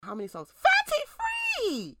how many songs?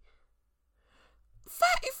 33!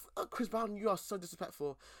 Oh, Chris Brown, you are so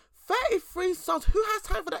disrespectful. 33 songs. Who has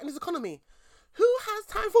time for that in this economy? Who has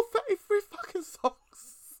time for 33 fucking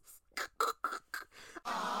songs?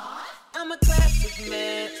 I'm a classic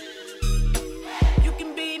man. You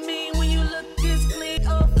can be me when you look this clean,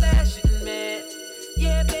 old-fashioned man.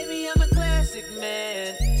 Yeah, baby, I'm a classic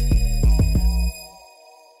man.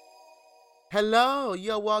 Hello,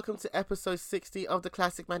 you're welcome to episode 60 of the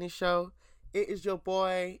Classic Manny Show. It is your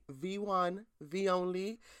boy, V1, V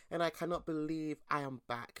Only, and I cannot believe I am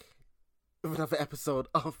back with another episode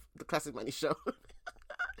of the Classic Manny Show.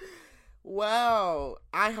 Well,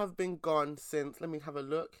 I have been gone since, let me have a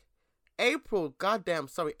look, April,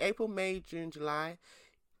 April, May, June, July,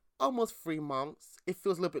 almost 3 months. It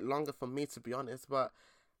feels a little bit longer for me, to be honest, but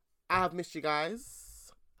I have missed you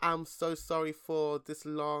guys. I'm so sorry for this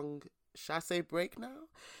long, should I say break now?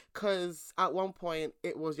 Because at one point,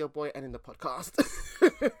 it was your boy ending the podcast.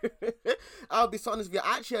 I'll be so honest with you.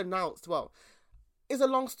 I actually announced, well, it's a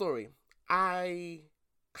long story. I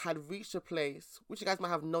had reached a place, which you guys might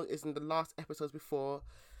have noticed in the last episodes before,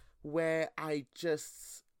 where I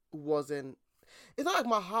just wasn't, it's not like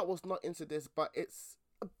my heart was not into this, but it's,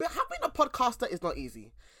 being a podcaster is not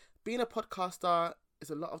easy. Being a podcaster is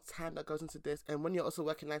a lot of time that goes into this, and when you're also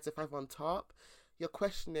working 9 to 5 on top, you're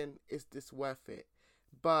questioning, is this worth it?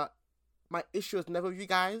 But my issue is never with you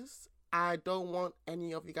guys. I don't want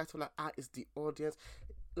any of you guys to be like, it's the audience.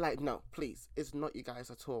 Like, no, please, it's not you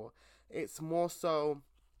guys at all. It's more so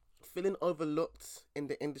feeling overlooked in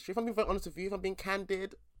the industry. If I'm being very honest with you, if I'm being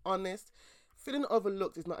candid, honest, feeling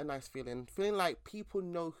overlooked is not a nice feeling. Feeling like people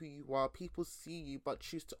know who you are, people see you, but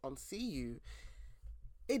choose to unsee you.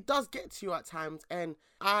 It does get to you at times, and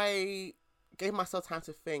I gave myself time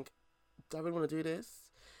to think, do I really want to do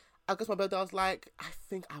this? I guess my birthday, I was like, I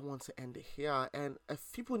think I want to end it here. And a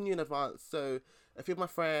few people knew in advance. So a few of my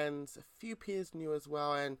friends, a few peers knew as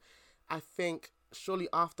well. And I think shortly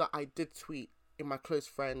after I did tweet in my close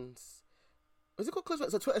friends, was it called close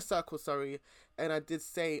friends? It's a Twitter circle, sorry. And I did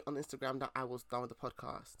say on Instagram that I was done with the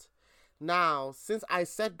podcast. Now, since I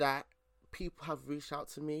said that, people have reached out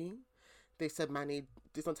to me. They said, Manny,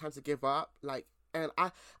 there's no time to give up. Like, and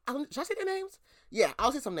I should I say their names? Yeah,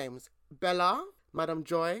 I'll say some names. Bella, Madam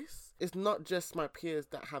Joyce. It's not just my peers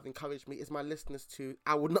that have encouraged me, it's my listeners too.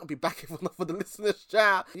 I would not be back if it was not for the listeners,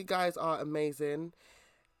 chat. You guys are amazing.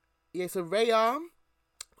 Yeah, so Raya.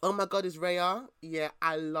 Oh my God, is Raya. Yeah,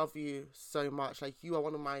 I love you so much. Like, you are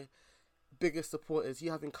one of my biggest supporters.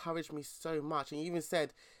 You have encouraged me so much. And you even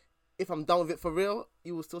said, if I'm done with it for real,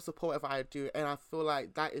 you will still support whatever I do. And I feel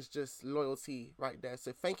like that is just loyalty right there.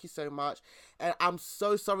 So thank you so much. And I'm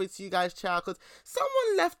so sorry to you guys, child, because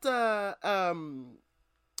someone left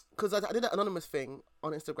because I did an anonymous thing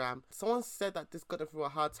on Instagram. Someone said that this got them through a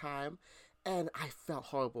hard time, and I felt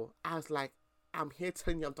horrible. I was like, I'm here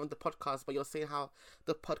telling you I'm done with the podcast, but you're saying how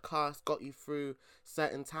the podcast got you through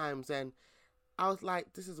certain times. And I was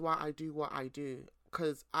like, this is why I do what I do,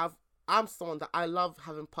 because I'm someone that I love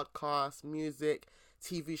having podcasts, music,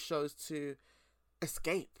 TV shows to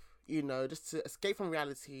escape, just to escape from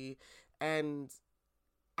reality. And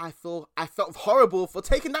I felt horrible for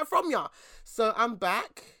taking that from ya. So I'm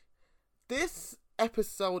back. This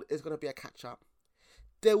episode is going to be a catch-up.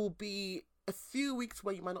 There will be a few weeks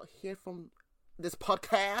where you might not hear from this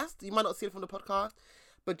podcast. You might not see it from the podcast.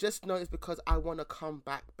 But just know it's because I want to come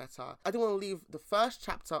back better. I didn't want to leave the first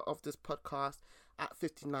chapter of this podcast at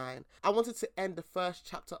 59. I wanted to end the first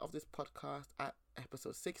chapter of this podcast at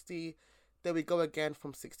episode 60. There we go again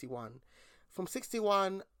from 61. From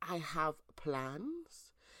 61, I have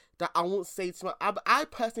plans that I won't say too much. I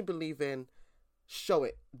personally believe in show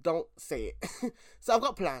it, don't say it. So I've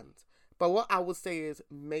got plans. But what I would say is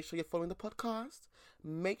make sure you're following the podcast.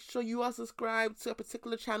 Make sure you are subscribed to a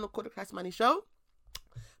particular channel called The Classic Manny Show.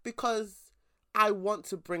 Because I want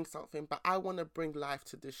to bring something, but I want to bring life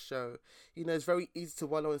to this show. It's very easy to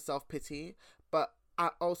wallow in self-pity, but I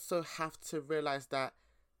also have to realize that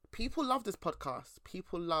people love this podcast.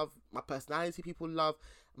 People love my personality. People love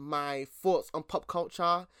my thoughts on pop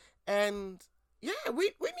culture. And yeah, we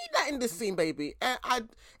need that in this scene, baby. And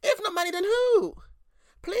if not Manny, then who?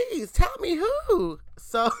 Please tell me who.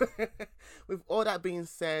 So with all that being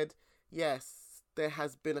said, yes, there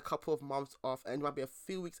has been a couple of months off, and it might be a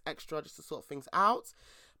few weeks extra just to sort things out.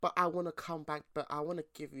 But I want to come back, but I want to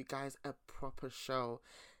give you guys a proper show.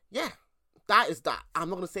 Yeah, that is that. I'm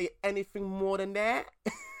not going to say anything more than that.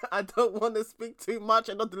 I don't want to speak too much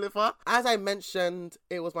and not deliver. As I mentioned,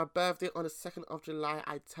 it was my birthday on the 2nd of July.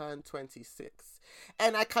 I turned 26.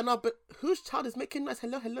 And I cannot, but whose child is making noise?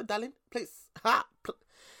 Hello, darling. Please.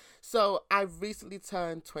 So I've recently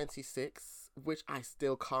turned 26, which I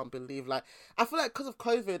still can't believe. Like, I feel like because of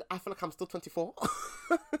COVID, I feel like I'm still 24.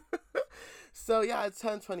 So yeah, I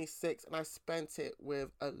turned 26 and I spent it with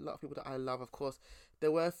a lot of people that I love, of course.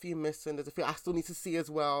 There were a few missing. There's a few I still need to see as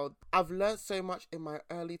well. I've learned so much in my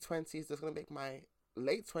early 20s that's going to make my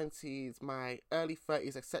late 20s, my early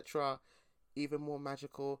 30s, etc. even more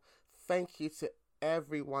magical. Thank you to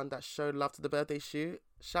everyone that showed love to the birthday shoot.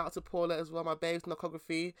 Shout out to Paula as well, my babes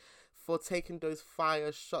Narcography, for taking those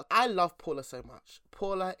fire shots. I love Paula so much.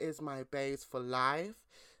 Paula is my babes for life.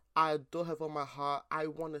 I adore her from my heart. I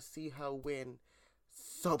want to see her win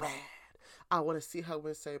so bad. I want to see her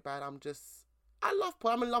win so bad. I love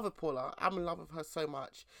Paula. I'm in love with Paula. I'm in love with her so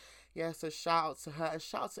much. Yeah, so shout out to her and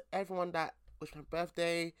shout out to everyone that wished my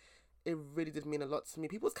birthday. It really did mean a lot to me.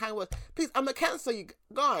 People's kind words. Please, I'm a Cancer, you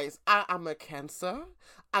guys. I am a Cancer.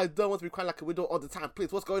 I don't want to be crying like a widow all the time.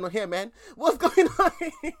 Please, what's going on here, man? What's going on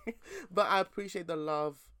here? But I appreciate the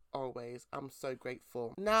love always. I'm so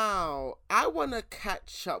grateful. Now, I want to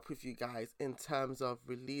catch up with you guys in terms of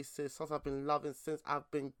releases, songs I've been loving since I've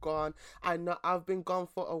been gone. I know I've been gone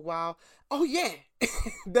for a while. Oh yeah,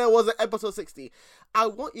 there was an episode 60. I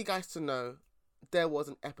want you guys to know there was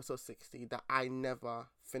an episode 60 that I never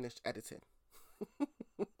finished editing.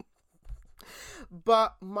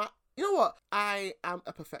 But you know what? I am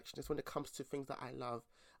a perfectionist when it comes to things that I love.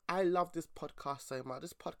 I love this podcast so much.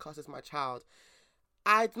 This podcast is my child.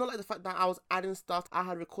 I do not like the fact that I was adding stuff. I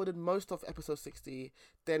had recorded most of episode 60.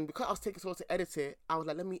 Then because I was taking so long to edit it, I was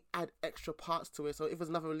like, let me add extra parts to it. So if it was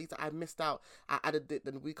another release that I missed out, I added it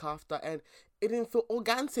the week after. And it didn't feel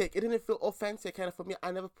organic. It didn't feel authentic. And for me,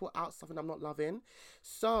 I never put out something I'm not loving.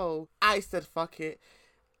 So I said, fuck it.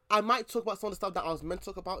 I might talk about some of the stuff that I was meant to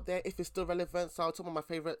talk about there if it's still relevant. So I'll talk about my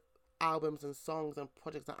favourite albums and songs and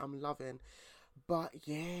projects that I'm loving. But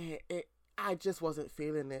yeah, I just wasn't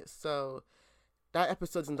feeling it. So that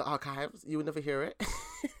episode's in the archives. You will never hear it.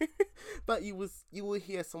 But you will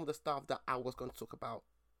hear some of the stuff that I was going to talk about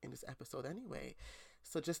in this episode anyway.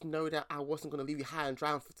 So just know that I wasn't going to leave you high and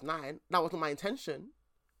dry on 59. That wasn't my intention.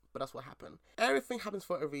 But that's what happened. Everything happens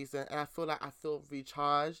for a reason. And I feel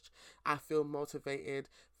recharged. I feel motivated.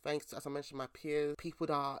 Thanks to, as I mentioned, my peers, people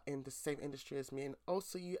that are in the same industry as me. And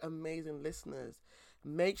also you amazing listeners.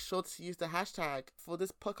 Make sure to use the hashtag. For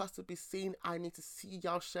this podcast to be seen, I need to see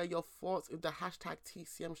y'all share your thoughts with the hashtag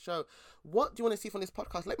TCM show. What do you want to see from this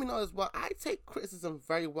podcast? Let me know as well. I take criticism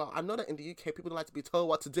very well. I know that in the UK, people don't like to be told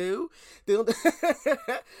what to do. They don't.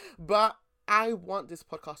 But I want this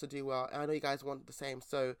podcast to do well. And I know you guys want the same.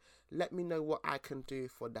 So let me know what I can do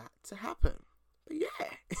for that to happen. But yeah,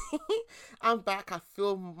 I'm back. I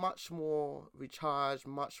feel much more recharged,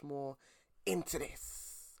 much more into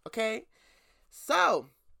this. Okay? So,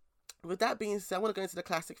 with that being said, I want to go into the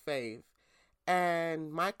classic fave. And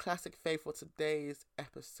my classic fave for today's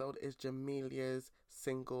episode is Jamelia's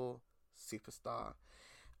single, Superstar.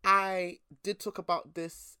 I did talk about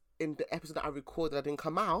this in the episode that I recorded that didn't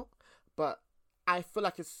come out. But I feel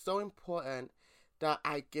like it's so important that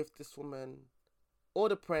I give this woman all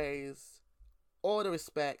the praise, all the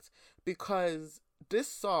respect. Because this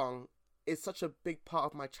song is such a big part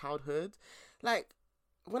of my childhood. Like,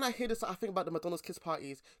 when I hear this, I think about the McDonald's kids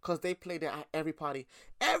parties because they played it at every party.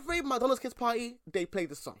 Every McDonald's kids party, they play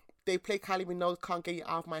this song. They play Kylie Minogue, Can't Get You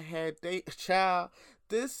Out of My Head.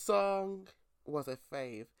 This song was a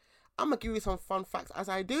fave. I'm going to give you some fun facts as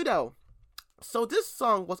I do though. So this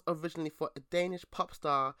song was originally for a Danish pop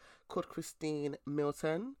star called Christine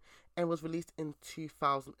Milton and was released in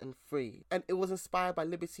 2003. And it was inspired by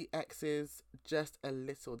Liberty X's Just a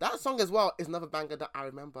Little. That song as well is another banger that I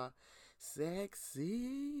remember.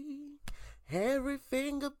 Sexy,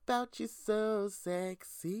 everything about you so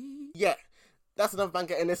sexy. Yeah, that's another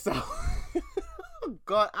banger in itself. Oh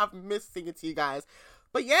God, I've missed singing to you guys.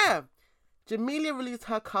 But yeah, Jamelia released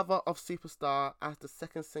her cover of Superstar as the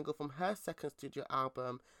second single from her second studio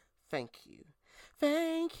album, Thank You.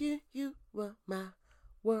 Thank you, you were my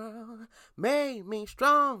world, made me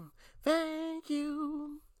strong. Thank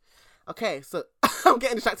you. Okay, so I'm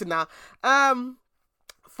getting distracted now.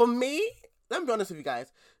 For me, let me be honest with you guys.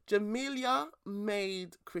 Jamelia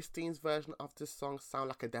made Christine's version of this song sound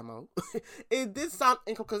like a demo. It did sound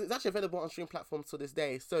incredible because it's actually available on stream platforms to this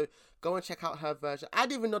day. So go and check out her version. I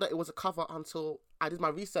didn't even know that it was a cover until I did my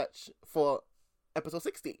research for episode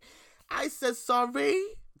 60. I said, sorry,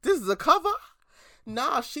 this is a cover?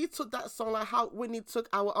 Nah, she took that song like how Whitney took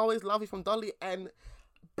I Will Always Love You from Dolly and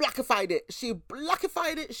blackified it. She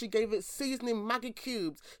blackified it. She gave it seasoning, Maggi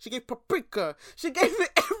cubes. She gave paprika. She gave it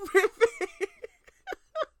everything.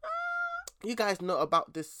 you guys know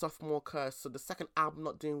about this sophomore curse. So the second album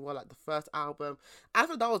not doing well like the first album. I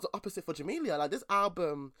thought that was the opposite for Jamelia. Like, this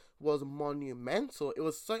album was monumental. It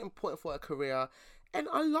was so important for her career, and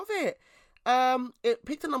I love it. It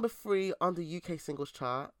peaked at number 3 on the UK singles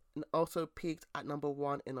chart, and also peaked at number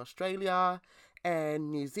 1 in Australia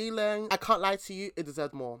and New Zealand. I can't lie to you, it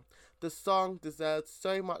deserved more. The song deserved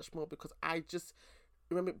so much more because I just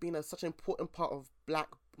remember it being such an important part of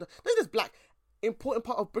important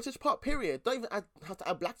part of British pop, period. Don't even have to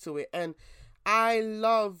add black to it. And I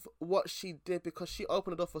love what she did because she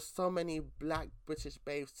opened the door for so many black British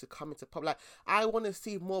babes to come into pop. Like, I want to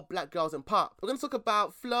see more black girls in pop. We're going to talk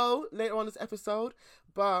about Flo later on this episode,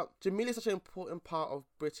 but Jamelia is such an important part of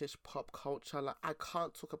British pop culture. Like, I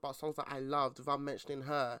can't talk about songs that I loved without mentioning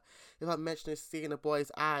her, without mentioning Seeing a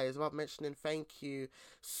Boy's Eyes, without mentioning Thank You.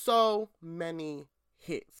 So many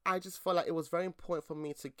hits. I just felt like it was very important for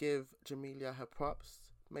me to give Jamelia her props.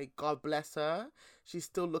 May God bless her. She's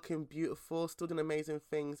still looking beautiful, still doing amazing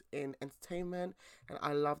things in entertainment, and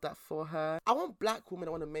I love that for her. I want black women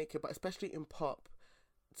that want to make it, but especially in pop,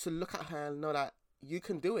 to look at her and know that you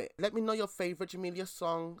can do it. Let me know your favorite Jamelia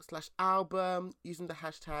song / album using the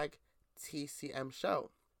hashtag TCMshow.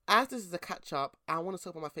 As this is a catch-up, I want to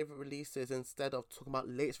talk about my favorite releases instead of talking about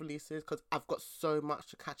latest releases because I've got so much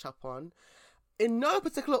to catch up on. In no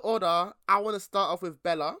particular order, I want to start off with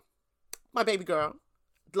Bella, my baby girl,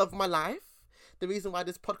 the love of my life, the reason why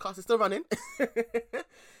this podcast is still running.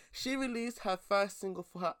 She released her first single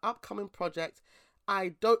for her upcoming project.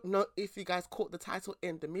 I don't know if you guys caught the title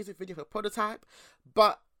in the music video for Prototype,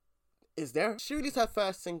 but it's there. She released her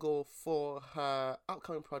first single for her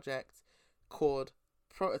upcoming project called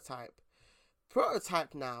Prototype.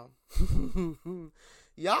 Prototype now.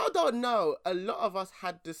 Y'all don't know, a lot of us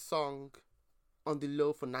had this song on the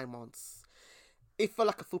low for 9 months. It felt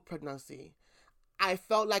like a full pregnancy. I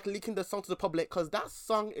felt like leaking the song to the public because that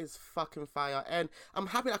song is fucking fire, and I'm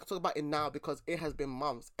happy I can talk about it now because it has been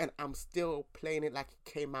months and I'm still playing it like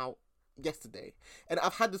it came out yesterday, and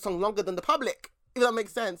I've had the song longer than the public, if that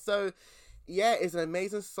makes sense. So yeah, it's an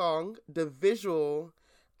amazing song. The visual,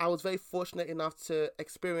 I was very fortunate enough to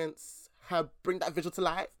experience her bring that visual to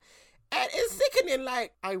life. And it's sickening.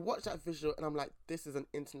 Like, I watched that visual and I'm like, this is an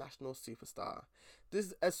international superstar. This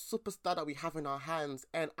is a superstar that we have in our hands.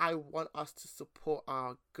 And I want us to support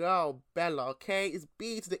our girl, Bella, okay? It's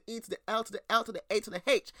B to the E to the L to the L to the A to the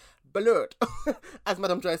H. Blurred, as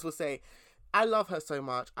Madame Joyce will say. I love her so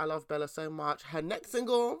much. I love Bella so much. Her next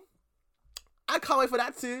single, I can't wait for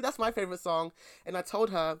that too. That's my favourite song. And I told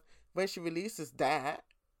her when she releases that,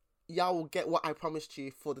 y'all will get what I promised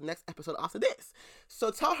you for the next episode after this. So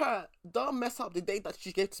tell her, don't mess up the date that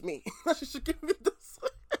she gave to me. She should give me the song.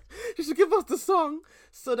 She should give us the song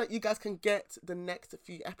so that you guys can get the next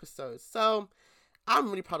few episodes. So I'm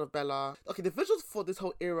really proud of Bella. Okay, the visuals for this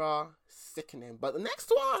whole era, sickening. But the next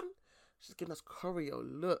one, she's giving us choreo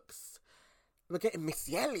looks. We're getting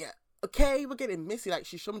Missy Elliott. Okay, we're getting Missy. Like,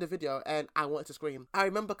 she showed me the video and I wanted to scream. I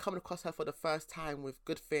remember coming across her for the first time with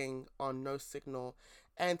Good Thing on No Signal,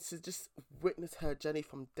 and to just witness her journey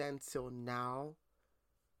from then till now.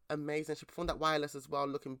 Amazing. She performed at Wireless as well,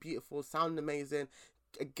 looking beautiful, sounding amazing.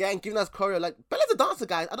 Again, giving us choreo. Like, Bella's a dancer,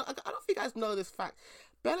 guys. I don't know if you guys know this fact.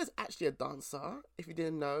 Bella's actually a dancer, if you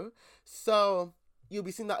didn't know. So you'll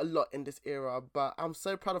be seeing that a lot in this era, but I'm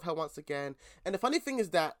so proud of her once again. And the funny thing is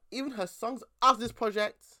that even her songs after this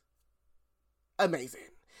project, amazing.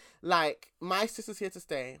 Like, My Sister's Here to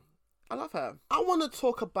Stay. I love her. I want to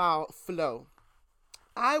talk about Flo.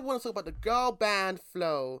 I want to talk about the girl band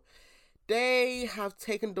Flo. They have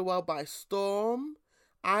taken the world by storm.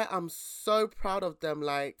 I am so proud of them.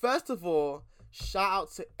 Like, first of all, shout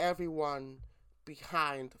out to everyone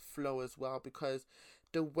behind Flo as well, because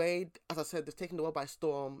the way, as I said, they've taken the world by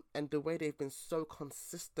storm, and the way they've been so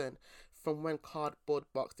consistent from when Cardboard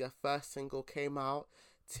Box, their first single, came out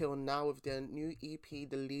till now with their new EP,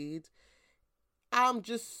 The Lead. I'm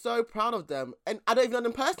just so proud of them, and I don't even know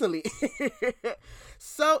them personally.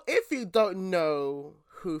 So if you don't know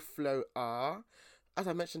who Flo are, as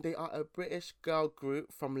I mentioned, they are a British girl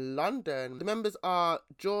group from London. The members are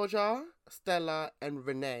Georgia, Stella, and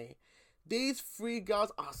Renee. These 3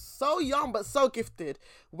 girls are so young but so gifted.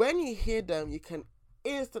 When you hear them, you can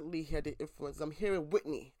instantly hear the influence. I'm hearing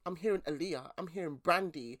Whitney, I'm hearing Aaliyah, I'm hearing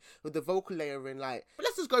Brandy with the vocal layering. Like, but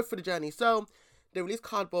let's just go through the journey. So they released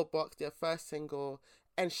Cardboard Box, their first single,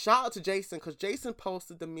 and shout out to Jason, because Jason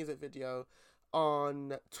posted the music video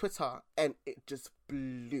on Twitter and it just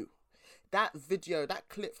blew. That video, that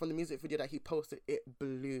clip from the music video that he posted, it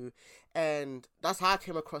blew. And that's how I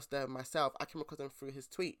came across them myself. I came across them through his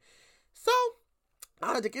tweet. So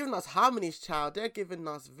they're giving us harmonies, child. They're giving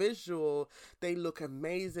us visual. They look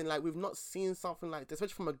amazing. Like, we've not seen something like this,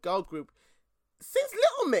 especially from a girl group, since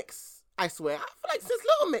Little Mix. I swear. I feel like since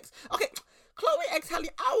Little Mix. Okay, Chloe X Halle,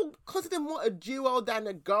 I would consider them more a duo than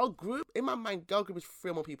a girl group. In my mind, girl group is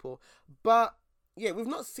 3 or more people. But yeah, we've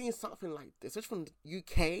not seen something like this, especially from the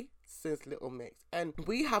UK, since Little Mix. And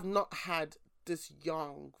we have not had this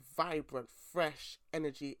young, vibrant, fresh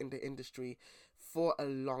energy in the industry for a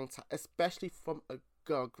long time, especially from a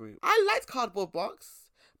girl group. I liked Cardboard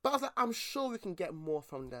Box, but I was like, I'm sure we can get more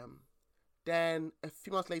from them. Then a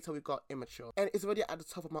few months later, we got Immature, and it's already at the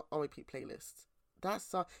top of my on repeat playlist. That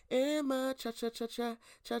song, Immature,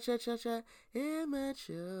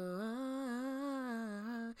 Immature.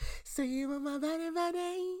 Say you want my body.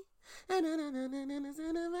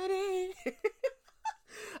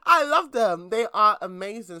 I love them. They are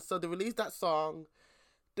amazing. So they released that song.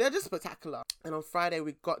 They're just spectacular. And on Friday,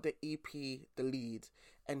 we got the EP, The Lead.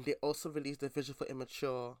 And they also released the visual for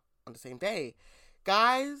Immature on the same day.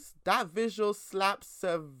 Guys, that visual slaps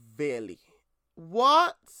severely.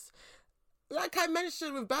 What? Like I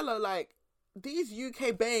mentioned with Bella, like, these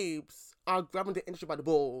UK babes are grabbing the industry by the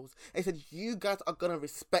balls. They said, you guys are going to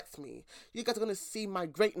respect me. You guys are going to see my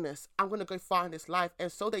greatness. I'm going to go far in this life.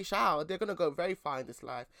 And so they shall. They're going to go very far in this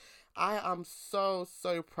life. I am so,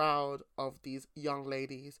 so proud of these young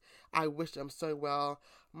ladies. I wish them so well.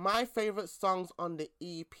 My favourite songs on the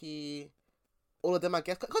EP, all of them, I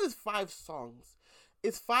guess, because it's 5 songs.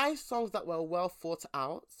 It's 5 songs that were well thought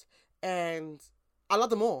out. And I love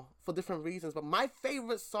them all for different reasons. But my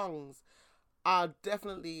favourite songs are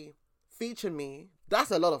definitely Feature Me.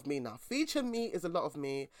 That's a lot of me now. Feature Me is a lot of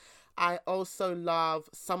me. I also love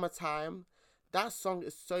Summertime. That song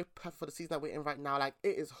is so perfect for the season that we're in right now. Like,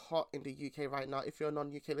 it is hot in the UK right now. If you're a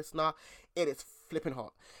non-UK listener, it is flipping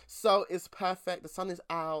hot. So it's perfect. The sun is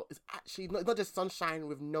out. It's actually not just sunshine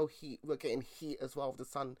with no heat. We're getting heat as well with the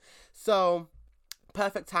sun. So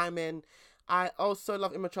perfect timing. I also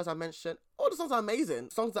love Immature, as I mentioned. All the songs are amazing.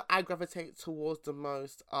 Songs that I gravitate towards the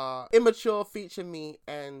most are Immature, Feature Me,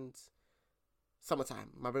 and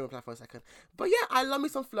Summertime. My brain will play for a second. But yeah, I love me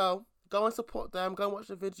some Flow. Go and support them. Go and watch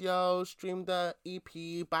the video. Stream the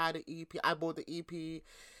EP. Buy the EP. I bought the EP.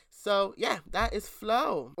 So yeah, that is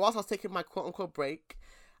Flow. Whilst I was taking my quote-unquote break,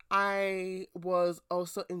 I was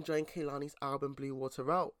also enjoying Kehlani's album, Blue Water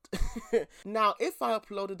Road. Now, if I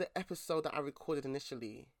uploaded the episode that I recorded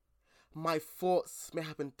initially, my thoughts may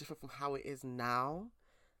have been different from how it is now.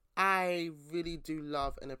 I really do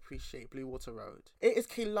love and appreciate Blue Water Road. It is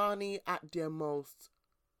Kehlani at their most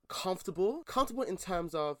comfortable in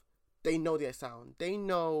terms of they know their sound. They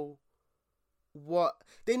know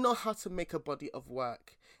how to make a body of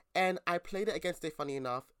work. And I played it against it, funny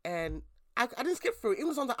enough, and I didn't skip through it.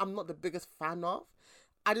 Even songs that I'm not the biggest fan of,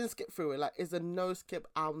 I didn't skip through it. Like, it's a no-skip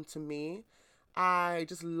album to me. I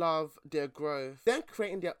just love their growth. Them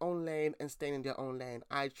creating their own lane and staying in their own lane.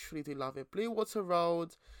 I truly do love it. Blue Water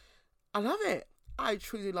Road, I love it. I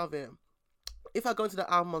truly love it. If I go into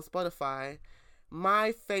the album on Spotify,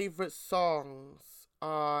 my favourite songs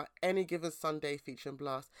are Any Given Sunday featuring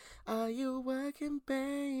Blast. Are you working,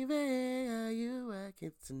 baby? Are you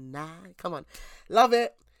working tonight? Come on. Love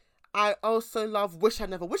it. I also love Wish I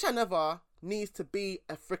Never. Wish I Never needs to be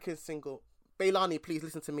a freaking single. Kehlani, please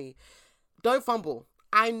listen to me. Don't fumble.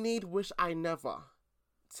 I need Wish I Never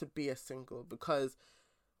to be a single, because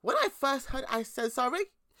when I first heard it, I said, sorry,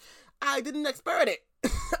 I didn't expect it.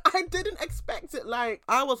 I didn't expect it. Like,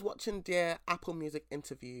 I was watching their Apple Music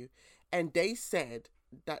interview and they said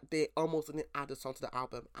that they almost didn't add a song to the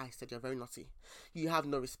album. I said, you're very naughty. You have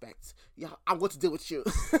no respect. Yeah, I'm going to deal with you.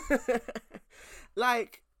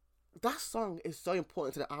 Like, that song is so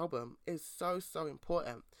important to the album. It's so, so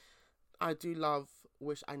important. I do love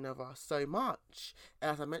Wish I Never so much.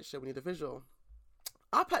 As I mentioned, we need a visual.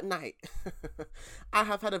 Up at Night. I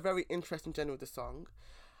have had a very interesting journey with the song.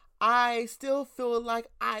 I still feel like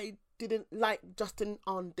I didn't like Justin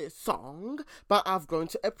on this song, but I've grown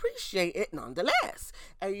to appreciate it nonetheless.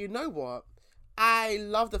 And you know what? I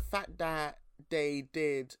love the fact that they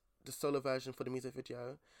did the solo version for the music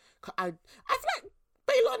video. I feel like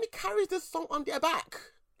Kehlani carries this song on their back.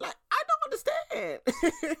 Like, I don't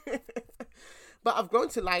understand. But I've grown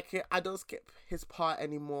to like it. I don't skip his part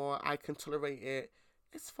anymore. I can tolerate it.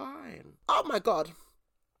 It's fine. Oh my God.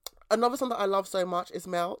 Another song that I love so much is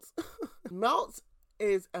Melt. Melt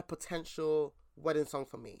is a potential wedding song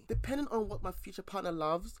for me. Depending on what my future partner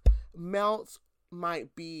loves, Melt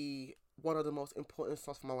might be one of the most important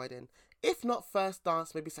songs for my wedding. If not first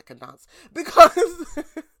dance, maybe second dance. Because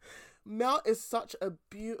Melt is such a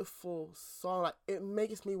beautiful song. Like, it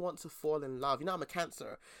makes me want to fall in love. You know, I'm a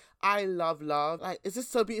Cancer. I love love. Like, it's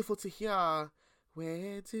just so beautiful to hear.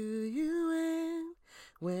 Where do you end?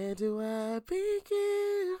 Where do I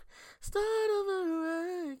begin? Start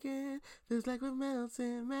over again. Feels like we're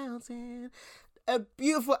melting. A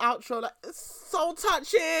beautiful outro. Like, it's so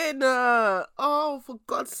touching. Oh, for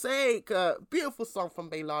God's sake. Beautiful song from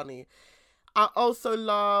Bailani. I also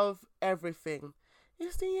love Everything.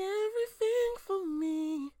 It's the everything for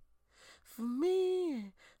me,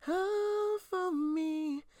 oh, for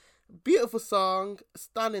me. Beautiful song,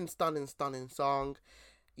 stunning song.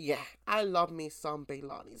 Yeah, I love me some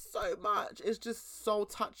Bailani so much. It's just so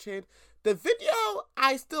touching. The video,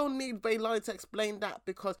 I still need Bailani to explain that,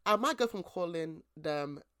 because I might go from calling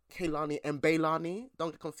them Kehlani and Bailani. Don't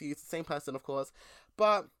get confused, same person, of course.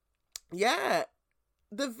 But yeah,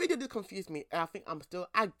 the video did confuse me. I think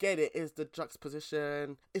I get it, is the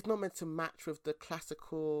juxtaposition. It's not meant to match with the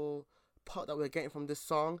classical part that we're getting from this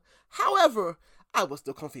song. However, I was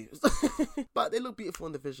still confused. But they look beautiful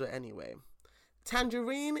in the visual anyway.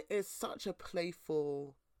 Tangerine is such a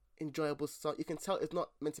playful, enjoyable song. You can tell it's not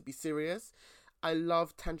meant to be serious. I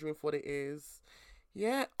love Tangerine for what it is.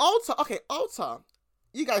 Yeah. Altar. Okay, Altar.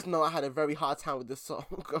 You guys know I had a very hard time with this song,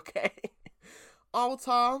 okay?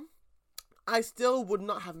 Altar. I still would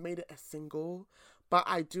not have made it a single, but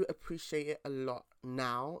I do appreciate it a lot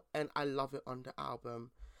now, and I love it on the album.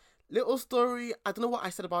 Little Story, I don't know what I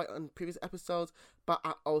said about it on previous episodes, but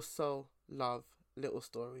I also love Little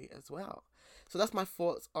Story as well. So that's my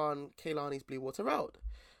thoughts on Kehlani's Blue Water Road.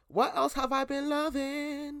 What else have I been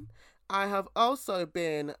loving? I've also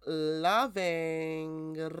been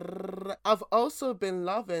loving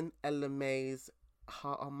Ella Mai's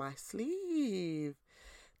Heart on My Sleeve.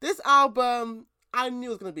 This album, I knew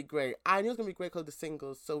it was going to be great. I knew it was going to be great because of the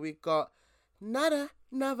singles. So we got Not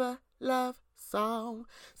Another Love Song.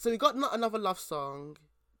 So we got Not Another Love Song.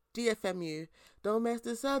 DFMU. Don't mess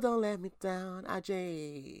this up, don't let me down.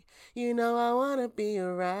 IJ. You know I want to be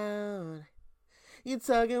around. You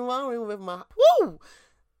tugging one with my... Woo!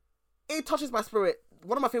 It touches my spirit.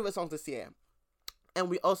 One of my favorite songs this year. And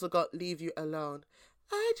we also got Leave You Alone.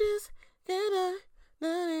 I just can't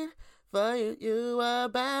let it... For you, you a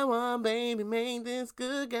bad one, baby, make this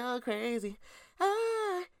good girl crazy.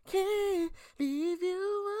 I can't leave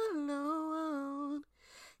you alone.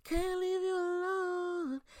 Can't leave you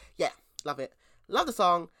alone. Yeah, love it. Love the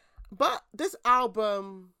song. But this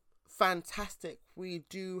album, fantastic. We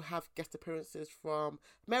do have guest appearances from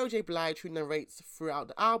Mary J. Blige, who narrates throughout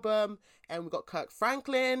the album. And we got Kirk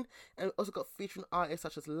Franklin. And we also got featuring artists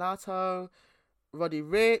such as Latto, Roddy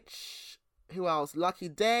Ricch. Who else? Lucky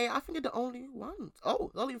Day. I think they're the only ones.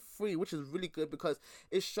 Oh, only 3, which is really good because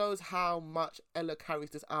it shows how much Ella carries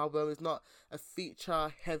this album. It's not a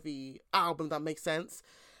feature-heavy album, that makes sense.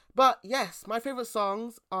 But yes, my favourite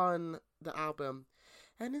songs on the album.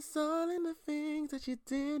 And it's all in the things that you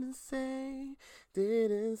didn't say,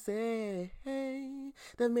 that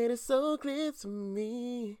made it so clear to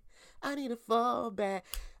me. I need to fall back.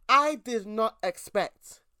 I did not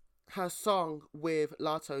expect her song with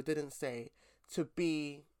Latto, Didn't Say, to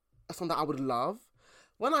be a song that I would love.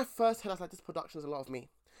 When I first heard it, I was like, this production is a lot of me.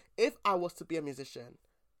 If I was to be a musician,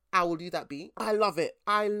 I will do that beat. I love it.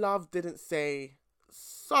 I love Didn't Say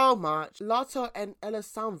so much. Latto and Ella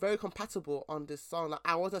sound very compatible on this song. Like,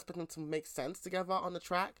 I wasn't expecting them to make sense together on the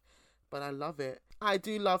track, but I love it. I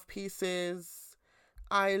do love Pieces.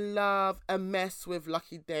 I love A Mess with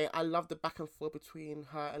Lucky Day. I love the back and forth between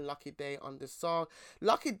her and Lucky Day on this song.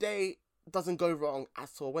 Lucky Day doesn't go wrong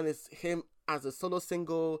at all. When it's him as a solo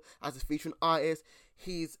single, as a featuring artist,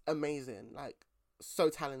 he's amazing. Like, so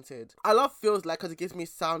talented. I love Feels Like because it gives me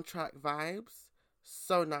soundtrack vibes.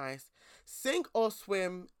 So nice. Sink or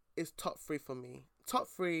Swim is top 3 for me. Top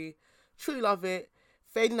 3. Truly love it.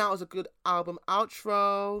 Fading Out is a good album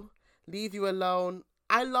outro. Leave You Alone.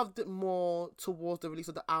 I loved it more towards the release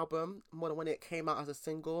of the album, more than when it came out as a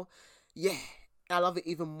single. Yeah, I love it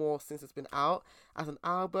even more since it's been out as an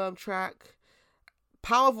album track.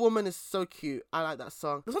 Power of Woman is so cute. I like that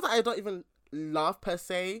song. The song that I don't even love per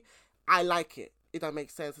se, I like it, if that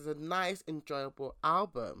makes sense. It's a nice, enjoyable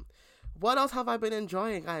album. What else have I been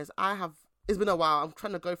enjoying, guys? It's been a while. I'm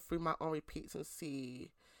trying to go through my own repeats and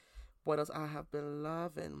see what else I have been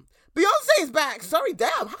loving. Beyonce's back. Sorry, damn.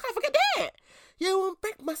 How can I forget that? You won't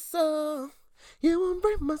break my soul. You won't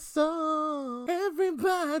break my soul.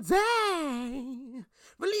 Everybody.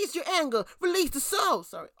 Release your anger. Release the soul.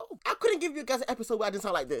 Sorry. Oh, I couldn't give you guys an episode where I didn't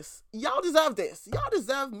sound like this. Y'all deserve this. Y'all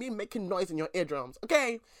deserve me making noise in your eardrums.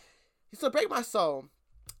 Okay? So Break My Soul.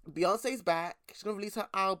 Beyonce's back. She's gonna release her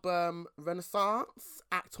album Renaissance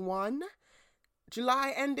Act 1.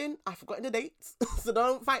 July ending. I've forgotten the dates, so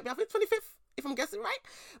don't fight me. I think 25th, if I'm guessing right.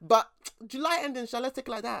 But July ending, shall let's take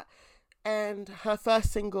it like that. And her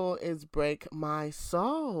first single is Break My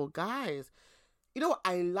Soul. Guys, you know what?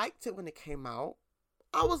 I liked it when it came out.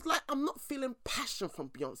 I was like, I'm not feeling passion from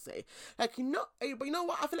Beyonce. Like, but you know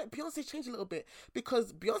what? I feel like Beyonce changed a little bit.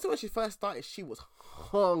 Because Beyonce, when she first started, she was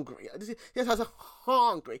hungry. Yes, I was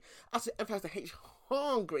hungry. I should emphasize the H,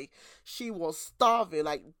 hungry. She was starving.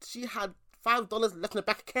 Like, she had $5 left in the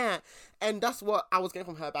bank account. And that's what I was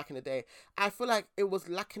getting from her back in the day. I feel like it was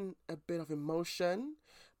lacking a bit of emotion.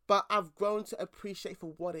 But I've grown to appreciate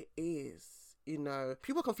for what it is. You know,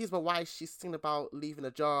 people are confused about why she's singing about leaving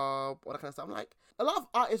a job, all that kind of stuff. I'm like, a lot of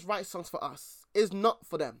artists write songs for us. It's not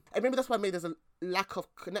for them. And maybe that's why maybe there's a lack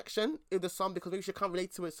of connection in the song, because maybe she can't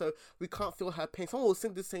relate to it, so we can't feel her pain. Someone will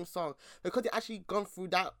sing the same song because they actually gone through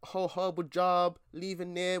that whole horrible job,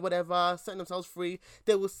 leaving there, whatever, setting themselves free.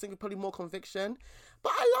 They will sing with probably more conviction.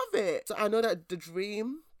 But I love it. So I know that The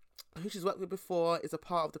Dream, who she's worked with before, is a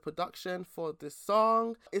part of the production for this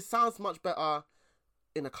song. It sounds much better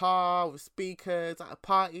in a car, with speakers, at a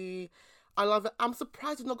party. I love it. I'm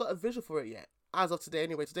surprised we've not got a visual for it yet. As of today,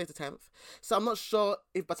 anyway. Today's the 10th. So I'm not sure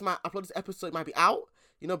if by the time I upload this episode, it might be out.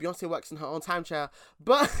 You know, Beyonce works in her own time chair.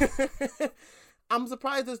 But I'm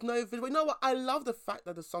surprised there's no visual. You know what? I love the fact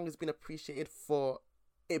that the song has been appreciated for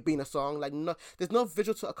it being a song. Like, no, there's no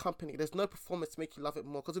visual to accompany. There's no performance to make you love it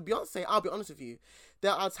more. Because with Beyonce, I'll be honest with you,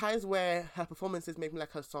 there are times where her performances make me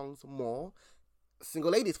like her songs more.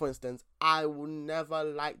 Single Ladies, for instance, I will never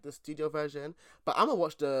like the studio version, but I'm gonna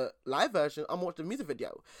watch the live version. I'm gonna watch the music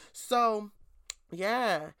video. So,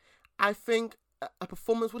 yeah, I think a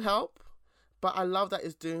performance would help, but I love that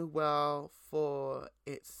it's doing well for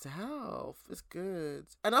itself. It's good.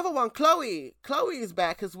 Another one, Chloe. Chloe is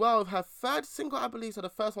back as well. Her third single, I believe, so the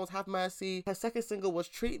first one was Have Mercy. Her second single was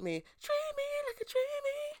Treat Me. Treat me like a treat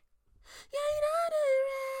me. Yeah, you know that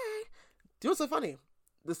right. Do you know what's so funny?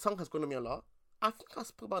 The song has grown on me a lot. I think I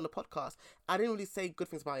spoke about it on the podcast. I didn't really say good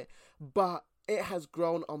things about it, but it has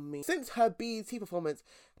grown on me. Since her BET performance,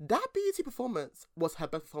 that BET performance was her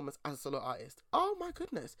best performance as a solo artist. Oh my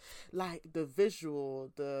goodness. Like, the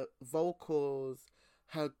visual, the vocals,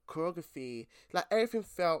 her choreography, like, everything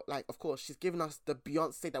felt like, of course, she's giving us the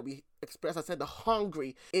Beyonce that we expressed. I said the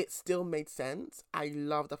hungry. It still made sense. I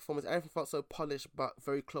love the performance. Everything felt so polished, but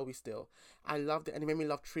very Chloe still. I loved it, and it made me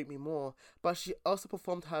love Treat Me More. But she also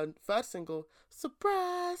performed her third single,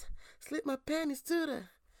 Surprise, Slip My Panties to the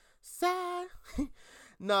Side.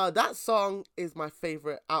 No, that song is my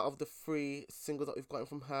favorite out of the 3 singles that we've gotten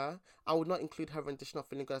from her. I would not include her rendition of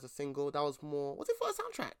Feeling Good as a single. That was more, was it for a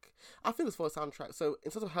soundtrack? I think it was for a soundtrack. So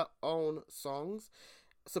in terms of her own songs,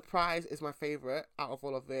 Surprise is my favorite out of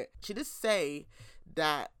all of it. She did say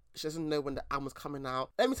that she doesn't know when the album's coming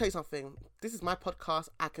out. Let me tell you something. This is my podcast.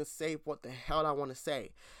 I can say what the hell I want to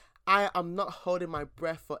say. I am not holding my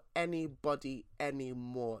breath for anybody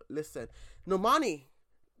anymore. Listen, Normani,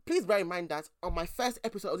 please bear in mind that on my first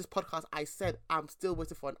episode of this podcast, I said I'm still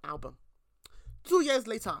waiting for an album. 2 years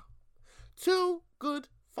later, 2 good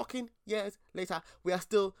fucking years later, we are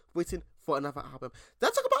still waiting for another album.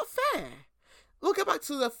 Let's talk about Fair. We'll get back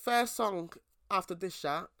to the first song after this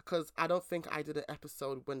shot, because I don't think I did an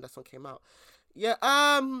episode when that song came out. Yeah,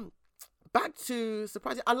 back to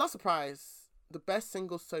Surprise. I love Surprise. The best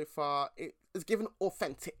single so far. It is given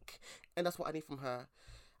authentic, and that's what I need from her.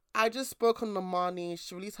 I just spoke on Normani.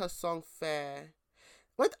 She released her song Fair.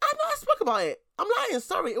 Wait, I know I spoke about it. I'm lying.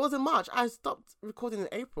 Sorry, it was in March. I stopped recording in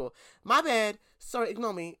April. My bad. Sorry,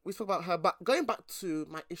 ignore me. We spoke about her. But going back to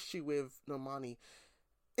my issue with Normani,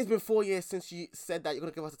 it's been 4 years since you said that you're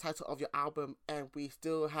going to give us the title of your album, and we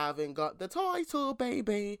still haven't got the title,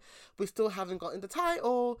 baby. We still haven't gotten the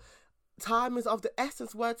title. Time is of the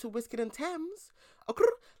essence. Word to Wizkid and Thames. Okay,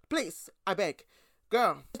 please, I beg.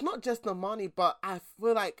 Girl, it's not just Normani, but I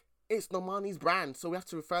feel like it's Normani's brand, so we have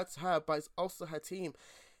to refer to her, but it's also her team.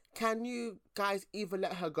 Can you guys either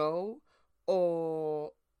let her go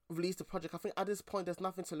or release the project? I think at this point, there's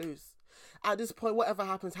nothing to lose. At this point, whatever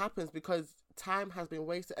happens, happens, because time has been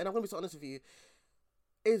wasted. And I'm going to be so honest with you.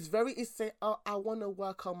 It's very easy to say, oh, I want to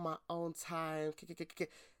work on my own time.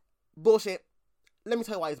 Bullshit. Let me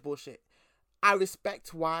tell you why it's bullshit. I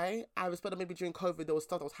respect why. I respect that maybe during COVID there was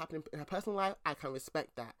stuff that was happening in her personal life. I can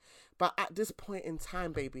respect that. But at this point in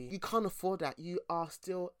time, baby, you can't afford that. You are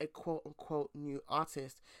still a quote-unquote new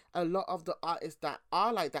artist. A lot of the artists that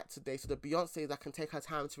are like that today, so the Beyoncé that can take her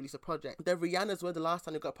time to release a project. The Rihanna's were the last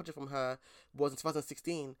time you got a project from her was in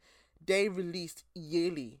 2016. they released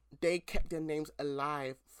yearly. They kept their names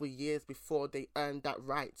alive for years before they earned that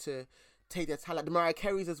right to take their talent. The Mariah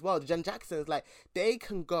Careys as well, the Jen Jacksons, like, they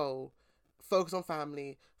can go focus on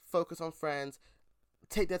family, focus on friends,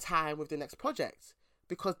 take their time with the next project,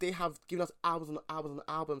 because they have given us albums and albums and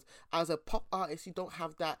albums. As a pop artist, you don't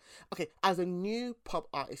have that. Okay, as a new pop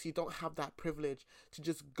artist, you don't have that privilege to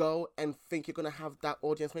just go and think you're going to have that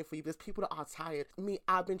audience wait for you. There's people that are tired. Me,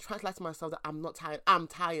 I've been trying to lie to myself that I'm not tired. I'm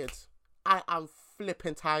tired. I am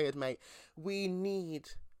flipping tired, mate. We need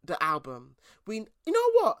the album. You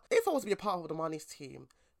know what? If I was to be a part of the Money's team,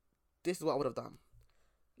 this is what I would have done.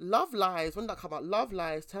 Love Lies, when did that come out? Love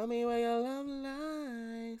Lies, tell me where your love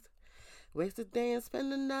lies. Waste the day and spend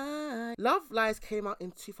the night. Love Lies came out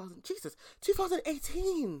in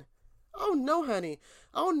 2018. Oh no, honey.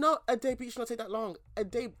 Oh no, a debut should not take that long. A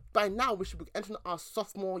day, by now, we should be entering our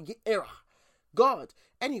sophomore year era. God.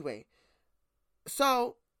 Anyway,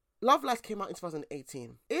 so Love Lies came out in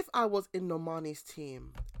 2018. If I was in Normani's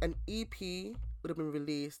team, an EP would have been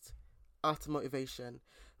released after Motivation.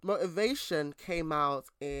 Motivation came out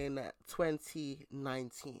in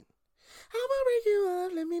 2019. I'ma break you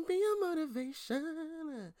up, let me be your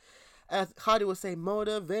motivation. As Cardi would say,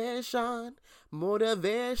 motivation. God,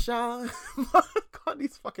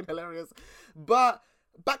 he's fucking hilarious. But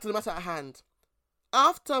back to the matter at hand.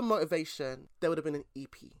 After Motivation, there would have been an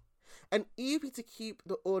EP. An EP to keep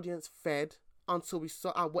the audience fed until we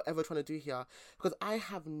sort out whatever we're trying to do here. Because I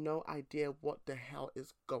have no idea what the hell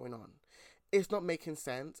is going on. It's not making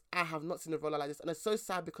sense. I have not seen a rollout like this. And it's so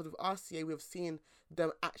sad because with RCA, we've seen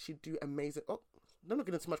them actually do amazing. Oh, I'm not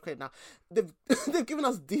giving too much credit now. They've given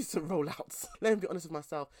us decent rollouts. Let me be honest with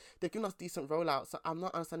myself. They've given us decent rollouts. So I'm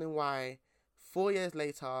not understanding why 4 years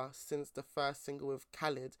later, since the first single with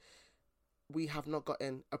Khaled, we have not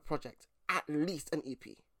gotten a project. At least an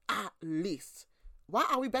EP. At least. Why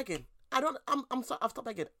are we begging? I've stopped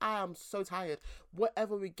begging. I am so tired.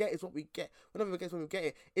 Whatever we get is what we get. Whenever we get is when we get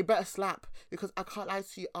it. It better slap. Because I can't lie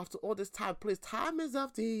to you, after all this time, please, time is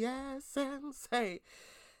of the essence. Hey,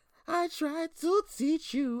 I tried to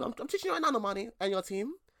teach you. I'm teaching you right now, Normani, and your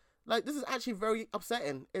team. Like, this is actually very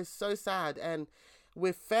upsetting. It's so sad. And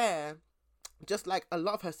with Fair, just like a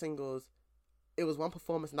lot of her singles, it was one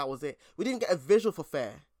performance and that was it. We didn't get a visual for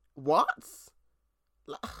Fair. What?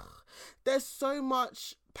 Like, there's so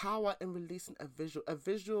much power in releasing a visual. A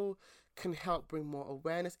visual can help bring more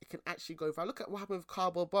awareness. It can actually go viral. Look at what happened with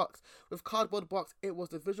Cardboard Box. With Cardboard Box, it was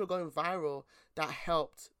the visual going viral that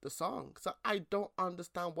helped the song. So I don't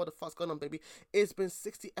understand what the fuck's going on, baby. It's been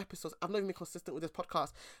 60 episodes. I've not even been consistent with this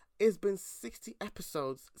podcast. It's been 60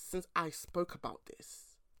 episodes since I spoke about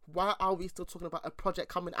this. Why are we still talking about a project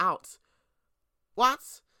coming out?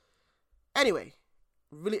 What? Anyway,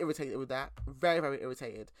 really irritated with that. Very, very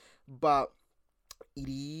irritated. But it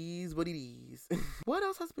is what it is. What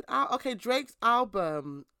else has been out? Okay, Drake's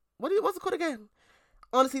album. What's it called again?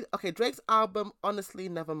 Honestly, okay, Drake's album, Honestly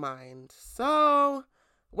Nevermind. So,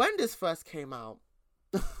 when this first came out,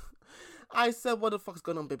 I said, what the fuck's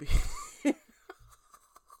going on, baby?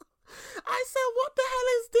 I said, what the hell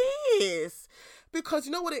is this? Because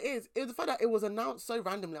you know what it is? It was the fact that it was announced so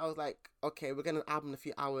randomly. I was like, okay, we're getting an album in a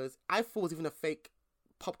few hours. I thought it was even a fake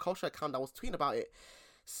pop culture account that was tweeting about it.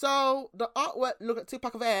 So the artwork, look at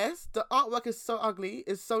Tupac of Airs. The artwork is so ugly.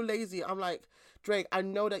 It's so lazy. I'm like, Drake, I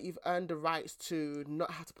know that you've earned the rights to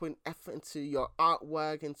not have to put an effort into your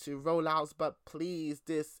artwork, into rollouts, but please,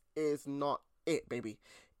 this is not it, baby.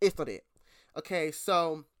 It's not it. Okay,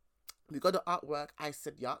 so we got the artwork. I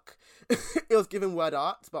said, yuck. It was giving word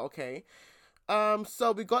art, but okay.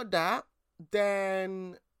 So we got that.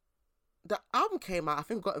 Then the album came out. I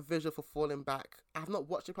think we got a visual for Falling Back. I have not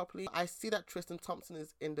watched it properly. I see that Tristan Thompson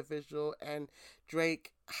is in the visual and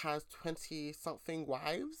Drake has 20-something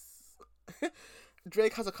wives.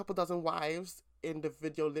 Drake has a couple dozen wives in the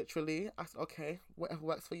video, literally. I said, okay, whatever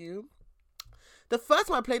works for you. The first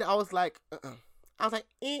time I played it, I was like, I was like,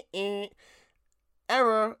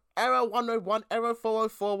 error 101, error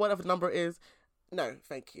 404, whatever the number is. No,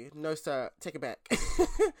 thank you. No, sir. Take it back.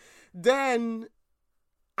 Then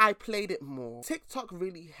I played it more. TikTok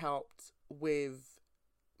really helped with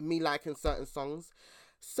me liking certain songs.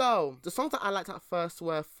 So the songs that I liked at first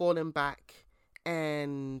were Falling Back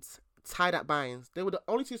and Tie That Binds. They were the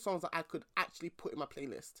only two songs that I could actually put in my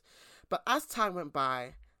playlist. But as time went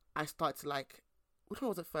by, I started to like, which one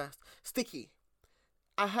was it first? Sticky.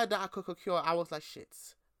 I heard that at Coco Cure. I was like, shit,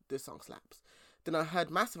 this song slaps. Then I heard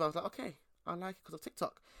Massive. I was like, okay, I like it because of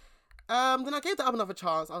TikTok. Then I gave the album another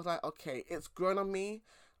chance. I was like, okay, it's grown on me.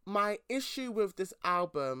 My issue with this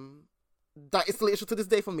album, that is still an issue to this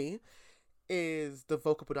day for me, is the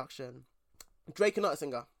vocal production. Drake is not a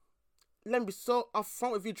singer. let me be so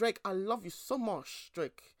upfront with you, Drake. I love you so much,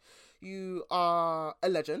 Drake. You are a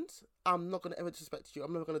legend. I'm not going to ever disrespect you.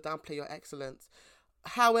 I'm never going to downplay your excellence.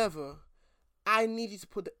 However, I need you to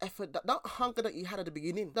put the effort, that hunger that you had at the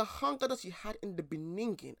beginning, the hunger that you had in the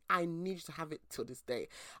beginning, I need you to have it till this day.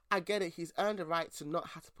 I get it. He's earned the right to not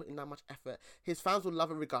have to put in that much effort. His fans will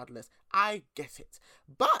love it regardless. I get it.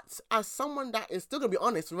 But as someone that is still going to be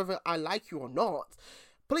honest, whether I like you or not,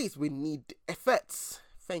 please, we need efforts.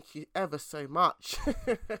 Thank you ever so much.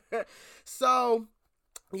 So,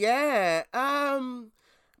 yeah.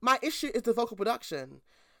 My issue is the vocal production.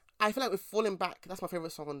 I feel like with Falling Back, that's my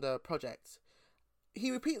favourite song on the project. He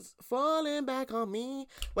repeats, falling back on me,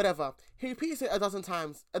 whatever. He repeats it a dozen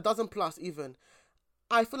times, a dozen plus even.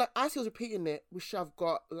 I feel like as he was repeating it, we should have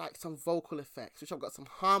got like some vocal effects. We should have got some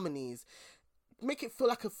harmonies. Make it feel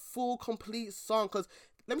like a full, complete song. Because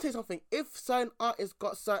let me tell you something. If certain artists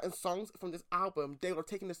got certain songs from this album, they would have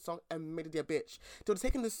taken this song and made it their bitch. They would have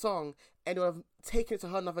taken this song and they would have taken it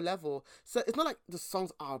to another level. So it's not like the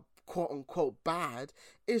songs are quote unquote bad.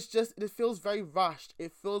 It's just, it feels very rushed.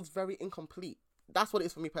 It feels very incomplete. That's what it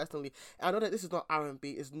is for me personally. And I know that this is not R&B,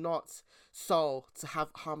 it's not soul to have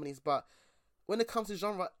harmonies, but when it comes to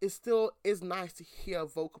genre, it still is nice to hear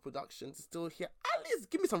vocal production, to still hear, at least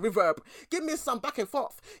give me some reverb, give me some back and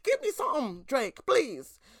forth, give me some Drake,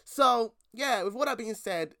 please. So, yeah, with all that being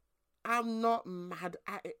said, I'm not mad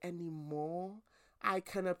at it anymore. I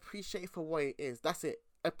can appreciate it for what it is. That's it.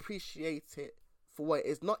 Appreciate it for what it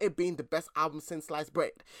is. Not it being the best album since Sliced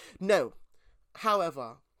Bread. No.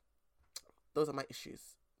 However, those are my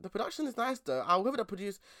issues. The production is nice though. Whoever that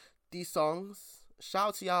produced these songs, shout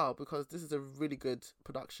out to y'all because this is a really good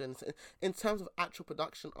production. So in terms of actual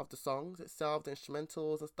production of the songs itself, the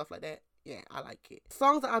instrumentals and stuff like that, yeah, I like it.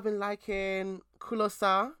 Songs that I've been liking,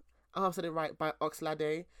 Kulosa, I hope I said it right, by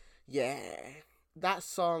Oxlade. Yeah, that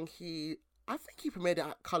song, I think he premiered it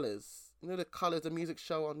at Colours. You know, the Colours, the music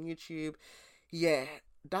show on YouTube. Yeah,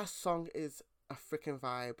 that song is a freaking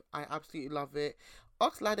vibe. I absolutely love it.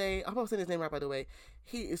 Oxlade, I hope I'm saying his name right, by the way.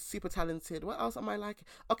 He is super talented. What else am I liking?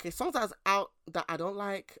 Okay, songs that's out that I don't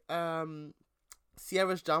like.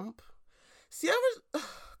 Sierra's Jump. Sierra.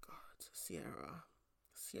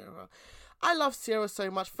 I love Sierra so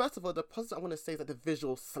much. First of all, the positive I want to say is that the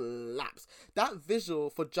visual slaps. That visual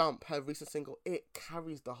for Jump, her recent single, it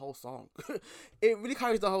carries the whole song. It really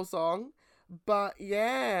carries the whole song. But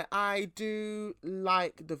yeah, I do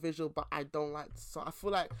like the visual, but I don't like the song. I feel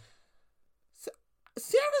like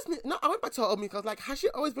Sierra's, no, I went back to her album because like, has she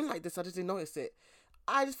always been like this? I just didn't notice it.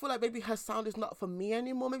 I just feel like maybe her sound is not for me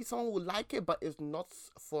anymore. Maybe someone will like it, but it's not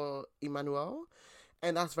for Emmanuel.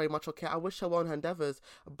 And that's very much okay. I wish her well in her endeavours.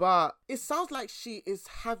 But it sounds like she is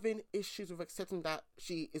having issues with accepting that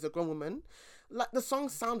she is a grown woman. Like, the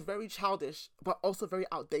songs sound very childish, but also very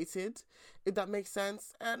outdated, if that makes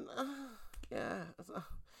sense. And, yeah.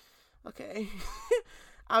 Okay.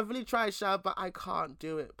 I've really tried, Sha, but I can't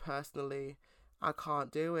do it personally. I can't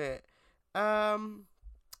do it.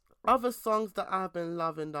 Other songs that I've been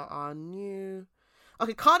loving that are new.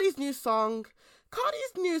 Okay, Cardi's new song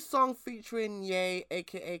featuring Ye,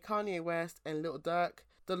 aka Kanye West, and Lil Durk.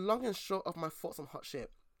 The long and short of my thoughts on Hot Shit.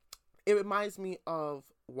 It reminds me of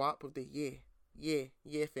WAP with the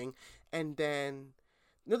yeah thing. And then,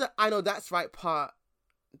 you know that I know that's right part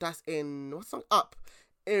that's in, what song? Up.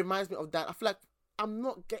 It reminds me of that. I feel like I'm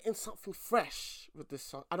not getting something fresh with this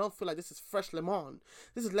song. I don't feel like this is fresh lemon.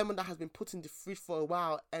 This is lemon that has been put in the fridge for a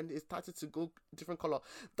while and it's started to go different color.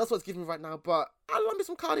 That's what's giving me right now. But I love me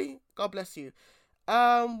some Cardi. God bless you.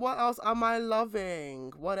 What else am I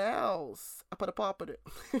loving? What else? I put a pop with it.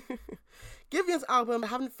 Giveon's album. I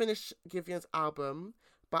haven't finished Giveon's album,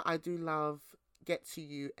 but I do love Get To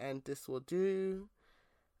You and This Will Do.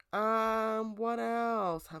 What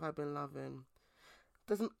else have I been loving?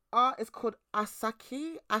 There's an artist called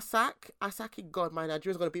Asake. God, my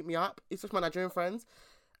Nigerian's gonna beat me up. It's just my Nigerian friends.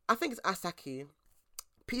 I think it's Asake.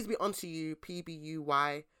 Peace be unto you,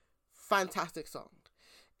 PBUY. Fantastic song.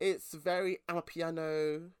 It's very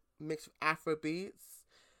Amapiano mixed with Afro beats.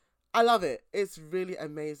 I love it. It's really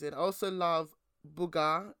amazing. I also love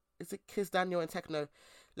Buga. It's a Kiss Daniel and Techno.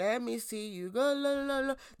 Let me see you go, la la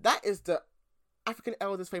la. That is the African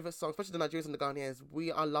elders' favourite song, especially the Nigerians and the Ghanaians.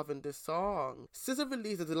 We are loving this song. SZA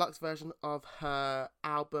released a deluxe version of her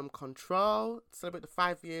album Control to celebrate the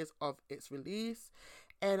 5 years of its release.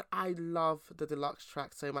 And I love the deluxe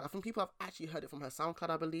track so much. I think people have actually heard it from her SoundCloud,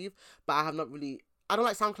 I believe. But I don't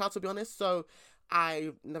like SoundCloud, to be honest. So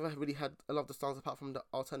I never really heard a lot of the songs apart from the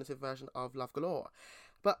alternative version of Love Galore.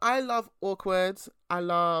 But I love Awkward. I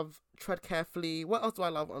love Tread Carefully. What else do I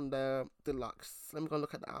love on the deluxe? Let me go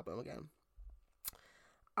look at the album again.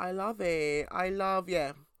 I love it. I love,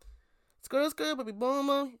 yeah. Skirt, baby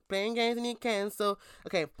boomer, playing games and you can. So,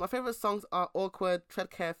 okay, my favorite songs are Awkward, Tread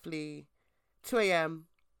Carefully, 2 a.m.,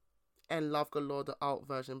 and Love Galore, the alt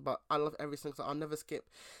version. But I love every single song. I'll never skip.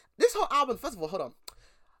 This whole album, first of all, hold on.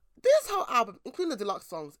 This whole album, including the deluxe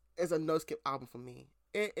songs, is a no-skip album for me.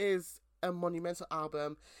 It is a monumental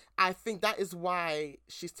album. I think that is why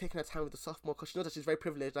she's taking her time with the sophomore, because she knows that she's very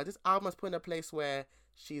privileged. Like, this album has put in a place where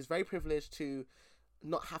she's very privileged to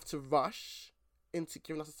not have to rush into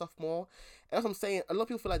giving us a sophomore. And that's what I'm saying. A lot of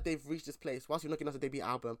people feel like they've reached this place whilst you're not giving us a debut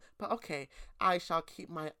album. But okay, I shall keep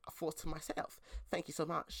my thoughts to myself. Thank you so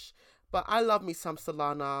much. But I love me some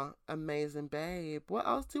Solana. Amazing babe. What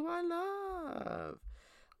else do I love?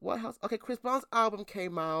 What else? Okay, Chris Brown's album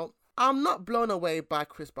came out. I'm not blown away by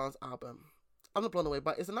Chris Brown's album. I'm not blown away,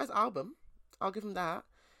 but it's a nice album. I'll give him that.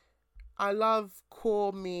 I love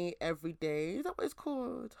Call Me Every Day. Is that what it's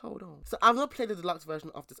called? Hold on. So I've not played the deluxe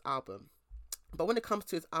version of this album. But when it comes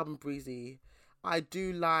to his album Breezy, I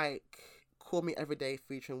do like Call Me Every Day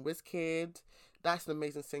featuring Wizkid. That's an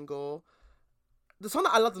amazing single. The song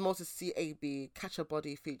that I love the most is CAB, Catch a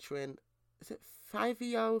Body featuring, is it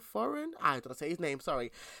Fivio Foreign? I don't say his name,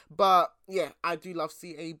 sorry. But yeah, I do love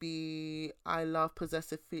CAB. I love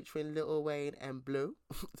Possessive featuring Lil Wayne and Blue.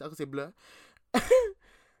 I can say Blur. I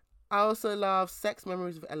also love Sex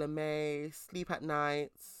Memories with LMA, Sleep at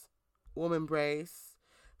Nights, Warm Embrace,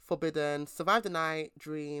 Forbidden, Survive the Night,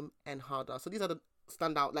 Dream, and Harder. So these are the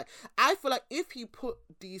standout. Like, I feel like if he put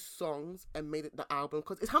these songs and made it the album,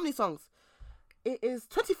 because it's how many songs? It is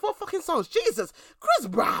 24 fucking songs. Jesus, Chris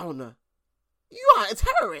Brown, you are a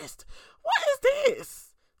terrorist. What is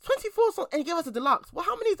this? 24 songs, and he gave us a deluxe. Well,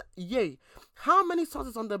 how many? Yay! How many songs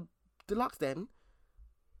is on the deluxe then?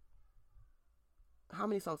 How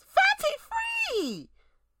many songs? 33.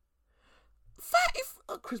 30.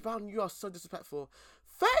 Oh, Chris Brown, you are so disrespectful.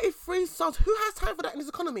 33 songs. Who has time for that in this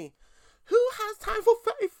economy? Who has time for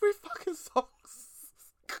 33 fucking songs?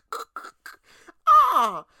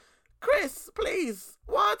 Chris, please.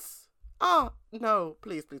 What? No.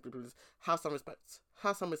 Please. Have some respect.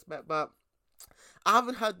 But I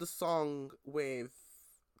haven't heard the song with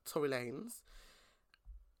Tory Lanez.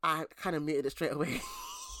 I kind of muted it straight away.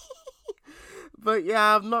 But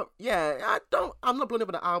yeah, I'm not blown away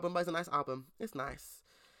by the album, but it's a nice album. It's nice.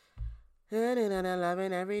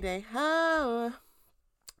 Loving every day. Oh.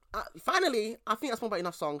 Finally, I think that's more about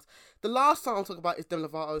enough songs. The last song I'll talk about is Demi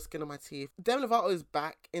Lovato's Skin on My Teeth. Demi Lovato is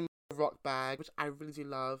back in the rock bag, which I really do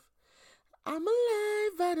love. I'm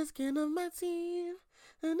alive by the skin of my teeth.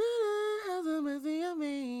 And has a mercy on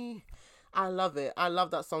me. I love it. I love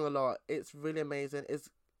that song a lot. It's really amazing. Is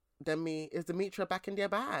Demetria back in their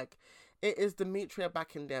bag? It is Demetria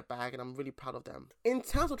back in their bag, and I'm really proud of them. In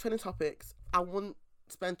terms of trending topics, I wouldn't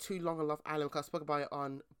spend too long on Love Island because I spoke about it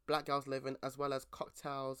on Black Girls Living as well as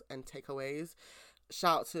Cocktails and Takeaways.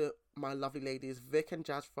 Shout out to my lovely ladies Vic and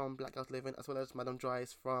Jazz from Black Girls Living as well as Madame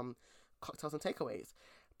Joyce from Cocktails and Takeaways.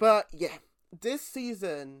 But yeah, this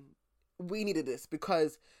season we needed this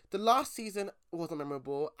because the last season wasn't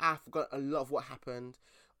memorable. I forgot a lot of what happened.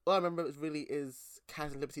 All I remember is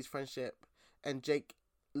Kaz and Liberty's friendship and Jake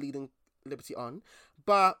leading Liberty on.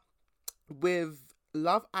 But with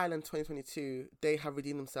Love Island 2022, they have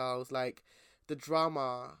redeemed themselves. Like, the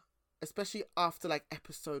drama, especially after like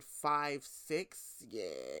episode 5, 6, yeah,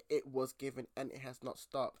 it was given and it has not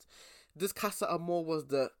stopped. This Casa Amor was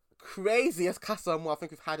the craziest Casa Amor I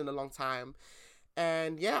think we've had in a long time.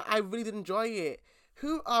 And yeah, I really did enjoy it.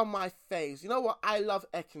 Who are my faves? You know what? I love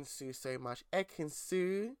Ekin-Su so much.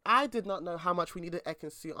 Ekin-Su. I did not know how much we needed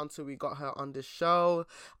Ekin-Su until we got her on the show.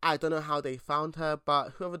 I don't know how they found her,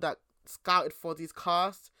 but whoever that scouted for these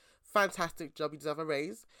casts, fantastic job. You deserve a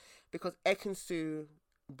raise. Because Ekin-Su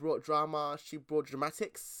brought drama. She brought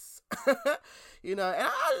dramatics. You know, and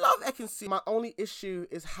I love Ekin-Su. My only issue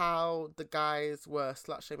is how the guys were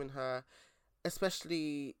slut-shaming her,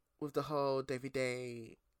 especially with the whole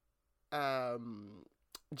Davide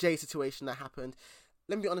Jay situation that happened.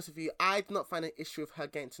 Let me be honest with you, I did not find an issue with her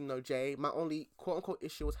getting to know Jay. My only quote-unquote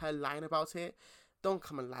issue was her lying about it. Don't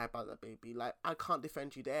come and lie about that, baby. Like, I can't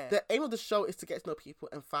defend you there. The aim of the show is to get to know people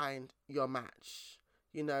and find your match.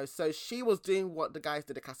 You know, so she was doing what the guys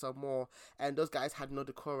did at Casa Amor, and those guys had no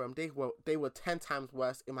decorum. They were 10 times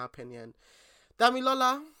worse, in my opinion.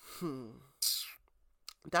 Damilola,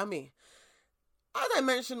 Dami. As I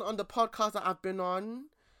mentioned on the podcast that I've been on,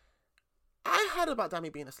 I heard about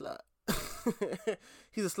Dami being a slut.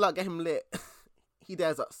 He's a slut, get him lit. He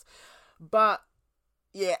dares us. But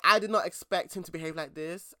yeah, I did not expect him to behave like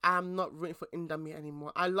this. I'm not rooting for Indami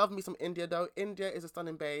anymore. I love me some India though. India is a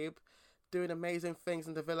stunning babe. doing amazing things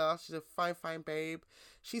in the villa. She's a fine, fine babe.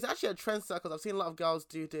 She's actually a trendsetter because I've seen a lot of girls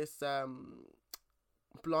do this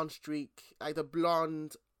blonde streak, like the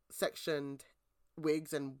blonde sectioned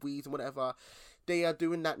wigs and weaves and whatever. They are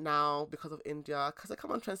doing that now because of India. Because I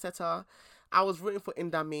come on, trendsetter. I was rooting for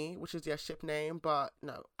Indami, which is their ship name, but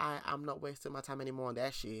no, I am not wasting my time anymore on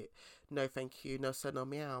their shit. No, thank you. No, sir, no,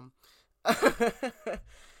 meow.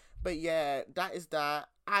 But yeah, that is that.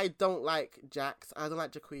 I don't like Jax. I don't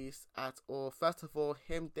like Jacquees at all. First of all,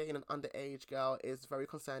 him dating an underage girl is very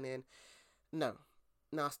concerning. No,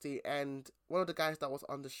 nasty. And one of the guys that was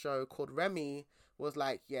on the show called Remy was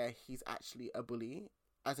like, yeah, he's actually a bully.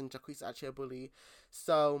 As in, Jacquees is actually a bully.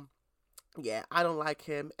 So yeah, I don't like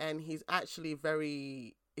him, and he's actually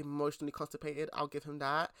very emotionally constipated. I'll give him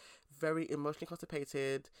that. Very emotionally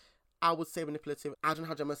constipated. I would say manipulative. I don't know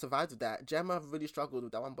how Gemma survived with that. Gemma really struggled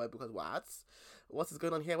with that one boy because what is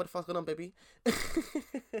going on here? What the fuck's going on, baby?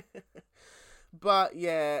 But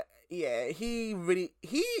yeah, he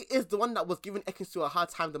is the one that was giving Ekin-Su a hard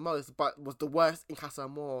time the most, but was the worst in Casa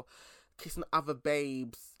Amor, kissing other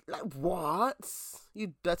babes. Like, what?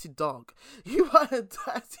 You dirty dog. You are a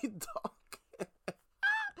dirty dog.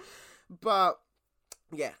 But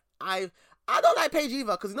yeah, I don't like Paige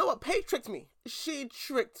either, because you know what? Paige tricked me. She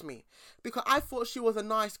tricked me because I thought she was a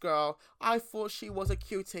nice girl. I thought she was a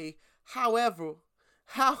cutie. However,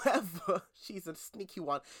 she's a sneaky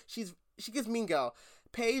one. She gives mean girl.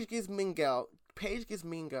 Paige gives mean girl. Paige gives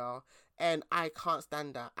mean girl, and I can't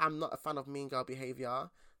stand that. I'm not a fan of mean girl behavior,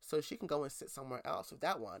 so she can go and sit somewhere else with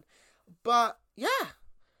that one. But yeah,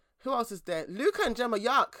 who else is there? Luca and Gemma,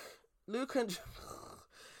 yuck.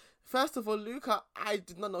 First of all, Luca, I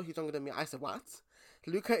did not know he's younger than me. I said, what?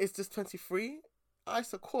 Luca is just 23? I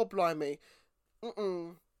said, cool, blimey.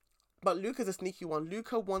 But Luca's a sneaky one.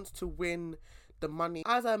 Luca wants to win the money.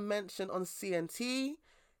 As I mentioned on CNT,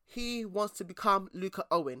 he wants to become Luca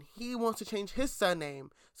Owen. He wants to change his surname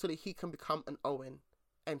so that he can become an Owen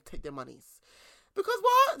and take their monies. Because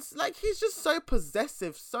what? Like, he's just so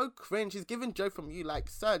possessive, so cringe. He's giving Joe from you, like,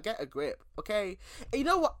 sir, get a grip, okay? And you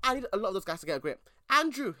know what? I need a lot of those guys to get a grip.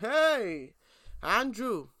 Andrew, hey!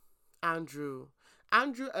 Andrew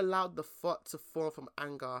allowed the foot to fall from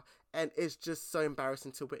anger, and it's just so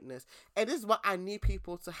embarrassing to witness. And this is what I need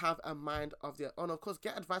people to have a mind of their own. Of course,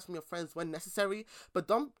 get advice from your friends when necessary, but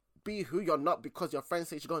don't be who you're not because your friends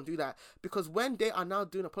say you're going to do that. Because when they are now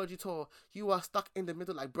doing apology tour, you are stuck in the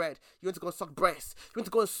middle like bread. You want to go and suck breasts. You want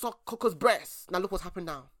to go and suck Coco's breasts. Now look what's happened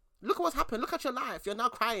now. Look at what's happened. Look at your life. You're now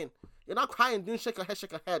crying. You're not crying, doing shake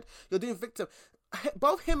your head. You're doing victim.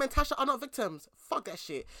 Both him and Tasha are not victims. Fuck that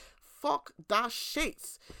shit. Fuck that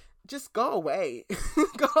shit. Just go away.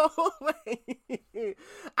 Go away.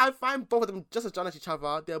 I find both of them just as jealous of each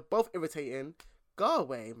other. They're both irritating. Go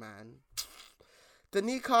away, man.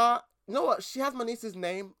 Danica, you know what? She has my niece's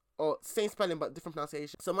name, or same spelling but different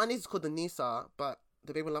pronunciation. So my niece is called Denisa, but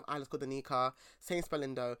the baby in Love Island is called Danica. Same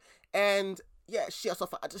spelling though. And yeah, she has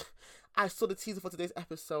suffered. I saw the teaser for today's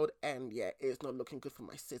episode, and yeah, it's not looking good for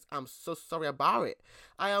my sis. I'm so sorry about it.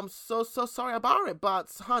 I am so sorry about it. But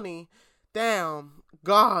honey, damn,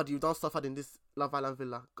 God, you don't suffer in this Love Island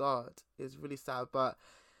villa. God, it's really sad. But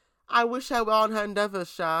I wish her well on her endeavors,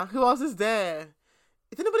 Sha. Who else is there?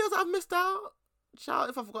 Is anybody else I've missed out? Child,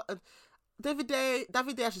 if I forgot, David Day,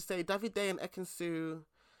 I should say, David Day and Ekin-Su.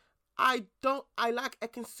 I like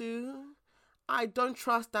Ekin-Su. I don't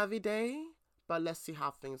trust David Day, but let's see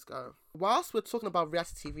how things go. Whilst we're talking about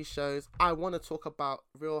reality TV shows, I want to talk about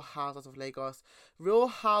Real Housewives of Lagos. Real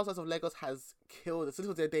Housewives of Lagos has killed it. This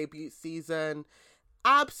was their debut season.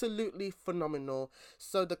 Absolutely phenomenal.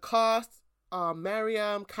 So the cast are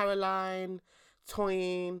Miriam, Caroline,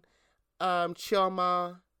 Toyin,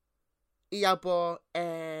 Chioma, Iyabo,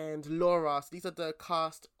 and Laura. So these are the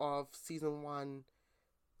cast of season 1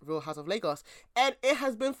 Real House of Lagos, and it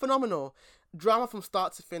has been phenomenal. Drama from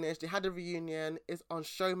start to finish. They had a reunion. It's on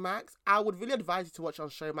Showmax. I would really advise you to watch it on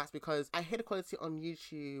Showmax because I hate the quality on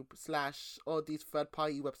YouTube / all these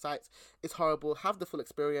third-party websites. It's horrible. Have the full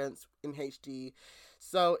experience in HD.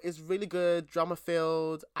 So it's really good,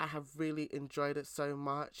 drama-filled. I have really enjoyed it so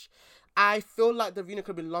much. I feel like the reunion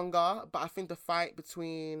could have been longer, but I think the fight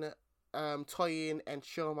between Toyin and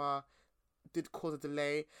Chioma did cause a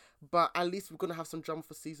delay, but at least we're gonna have some drama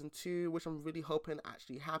for season 2, which I'm really hoping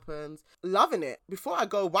actually happens. Loving it. Before I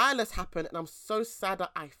go, Wireless happened, and I'm so sad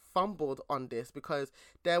that I fumbled on this because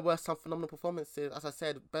there were some phenomenal performances. As I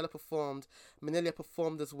said, Bella performed, Manilia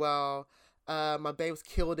performed as well. My babes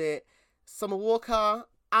killed it. Summer Walker,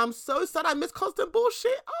 I'm so sad I missed constant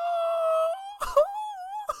bullshit. Oh,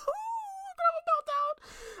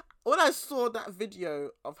 when I saw that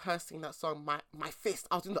video of her singing that song, my fist,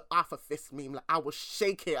 I was doing the Arthur fist meme. Like, I was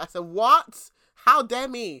shaking. I said, what? How dare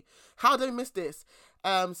me? How dare we miss this?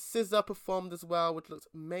 SZA performed as well, which looked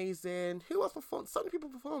amazing. Who else performed? So many people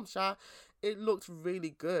performed, Sha. It looked really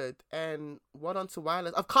good. And well done to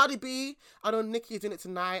Wireless. Of Cardi B, I know Nicki is doing it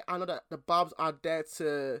tonight. I know that the Barbs are there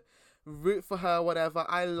to root for her, whatever.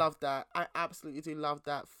 I love that. I absolutely do love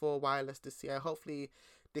that for Wireless this year. Hopefully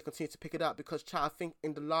they continue to pick it up, because I think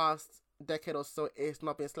in the last decade or so, it's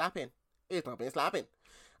not been slapping. It's not been slapping.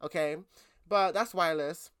 Okay? But that's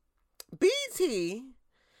Wireless. BET,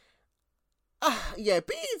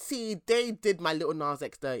 BET, they did my little Nas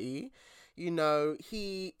X dirty. You know,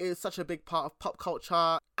 he is such a big part of pop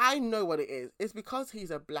culture. I know what it is. It's because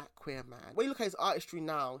he's a black queer man. When you look at his artistry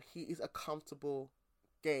now, he is a comfortable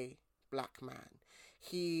gay black man.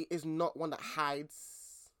 He is not one that hides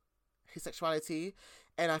his sexuality.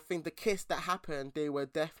 And I think the kiss that happened, they were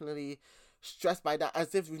definitely stressed by that,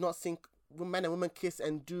 as if we've not seen men and women kiss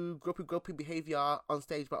and do gropey behavior on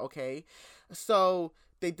stage, but okay. So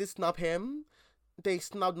they did snub him. They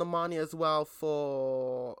snubbed Normani as well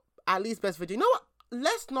for at least best video. You know what?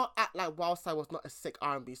 Let's not act like Wild Side was not a sick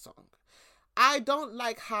R&B song. I don't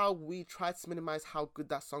like how we tried to minimize how good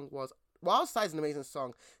that song was. Wild Side is an amazing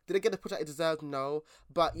song. Did it get the push that it deserved? No.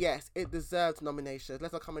 But yes, it deserved nominations.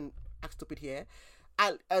 Let's not come and act stupid here.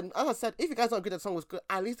 And as I said, if you guys don't agree that the song was good,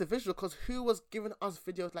 at least the visual, because who was giving us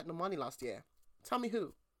videos like Normani last year? Tell me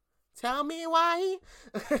who. Tell me why.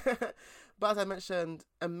 But as I mentioned,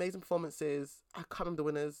 amazing performances. I can't remember the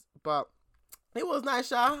winners, but it was nice,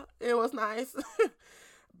 Sha. It was nice.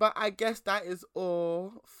 But I guess that is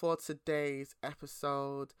all for today's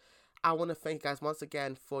episode. I want to thank you guys once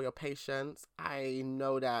again for your patience. I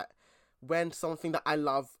know that when something that I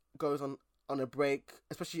love goes on a break,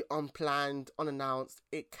 especially unplanned, unannounced,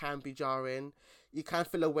 it can be jarring. You can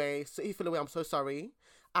feel away. So if you feel away, I'm so sorry.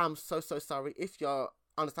 I'm so sorry. If you're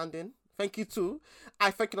understanding, thank you too.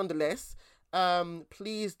 I thank you nonetheless.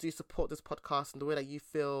 Please do support this podcast in the way that you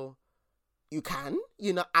feel you can.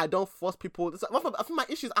 You know, I don't force people. I think my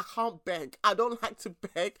issue is I can't beg. I don't like to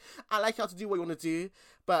beg. I like you to do what you want to do.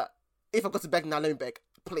 But if I've got to beg now, let me beg.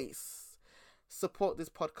 Please. Support this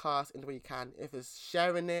podcast in the way you can. If it's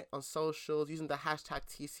sharing it on socials, using the hashtag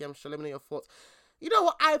TCM show, let me know your thoughts. You know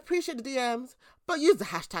what? I appreciate the DMs, but use the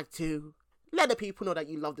hashtag too. Let the people know that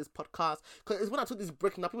you love this podcast. Because it's when I took this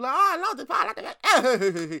breaking up, people are like, oh, I love this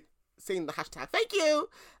podcast. Saying the hashtag. Thank you.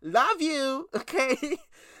 Love you. Okay.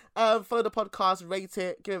 Follow the podcast, rate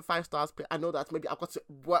it, give it 5 stars. I know that maybe I've got to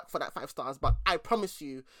work for that 5 stars, but I promise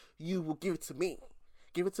you, you will give it to me.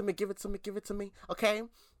 Give it to me, give it to me, give it to me. Okay?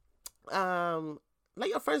 Let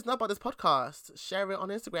your friends know about this podcast. Share it on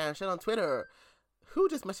Instagram, share it on Twitter. Who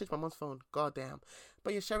just messaged my mom's phone? God damn.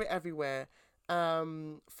 But you share it everywhere.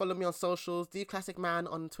 Follow me on socials. The Classic Man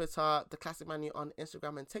on Twitter, The Classic Man on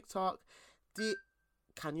Instagram and TikTok.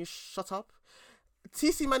 Can you shut up?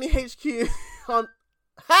 TC Money HQ on.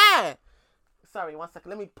 Hey! Sorry, 1 second.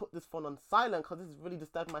 Let me put this phone on silent because this is really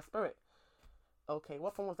disturbing my spirit. Okay,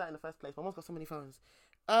 what phone was that in the first place? My mom's got so many phones.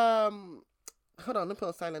 Hold on, let me put it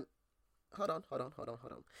on silent. Hold on.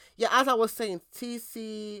 Yeah, as I was saying,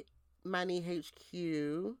 TC Money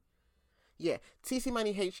HQ. Yeah, TC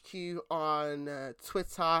Money HQ on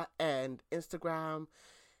Twitter and Instagram.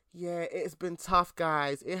 Yeah, it's been tough,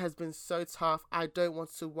 guys. It has been so tough. I don't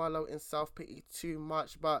want to wallow in self-pity too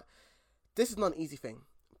much, but this is not an easy thing.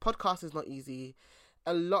 Podcast is not easy.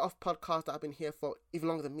 A lot of podcasts that I've been here for even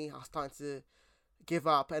longer than me are starting to give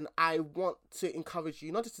up, and I want to encourage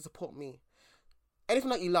you not just to support me. Anything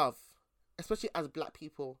that you love, especially as black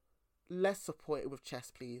people, let's support it with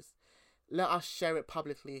chest, please. Let us share it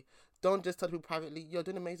publicly. Don't just tell people privately, you're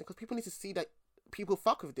doing amazing, because people need to see that people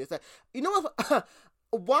fuck with this. Like, you know what?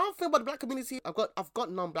 One thing about the black community, I've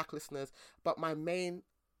got non-black listeners, but my main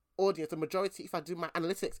audience, the majority, if I do my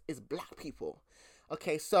analytics, is black people.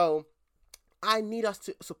 Okay, so I need us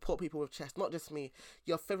to support people with chest, not just me.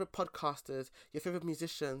 Your favorite podcasters, your favorite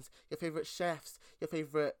musicians, your favorite chefs, your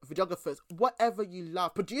favorite videographers, whatever you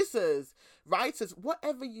love, producers, writers,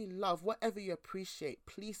 whatever you love, whatever you appreciate,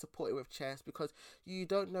 please support it with chest, because you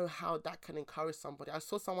don't know how that can encourage somebody. I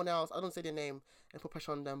saw someone else, I don't say their name and put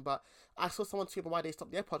pressure on them, but I saw someone tweet about why they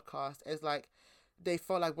stopped their podcast. It's like they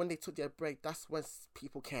felt like when they took their break, that's when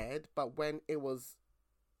people cared, but when it was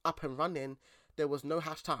up and running, there was no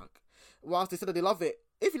hashtag. Whilst they said that they love it,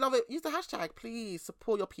 if you love it, use the hashtag. Please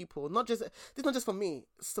support your people. This is not just for me.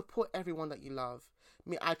 Support everyone that you love.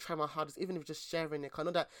 Me, I try my hardest, even if just sharing it. I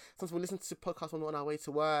know that sometimes we listen to podcasts when we're on our way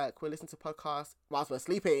to work. We listen to podcasts whilst we're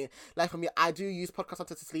sleeping. Like for me, I do use podcasts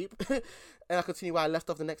sometimes to sleep, and I continue where I left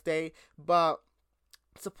off the next day. But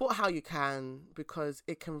support how you can, because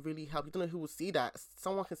it can really help. You don't know who will see that.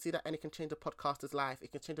 Someone can see that and it can change a podcaster's life.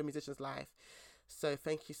 It can change a musician's life. So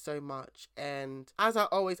thank you so much. And as I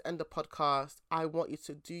always end the podcast, I want you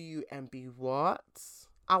to do you and be what?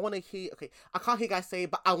 I want to hear, okay, I can't hear you guys say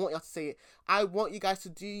it, but I want y'all to say it. I want you guys to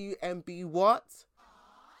do you and be what?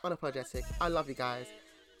 Unapologetic. I love you guys.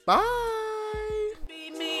 Bye.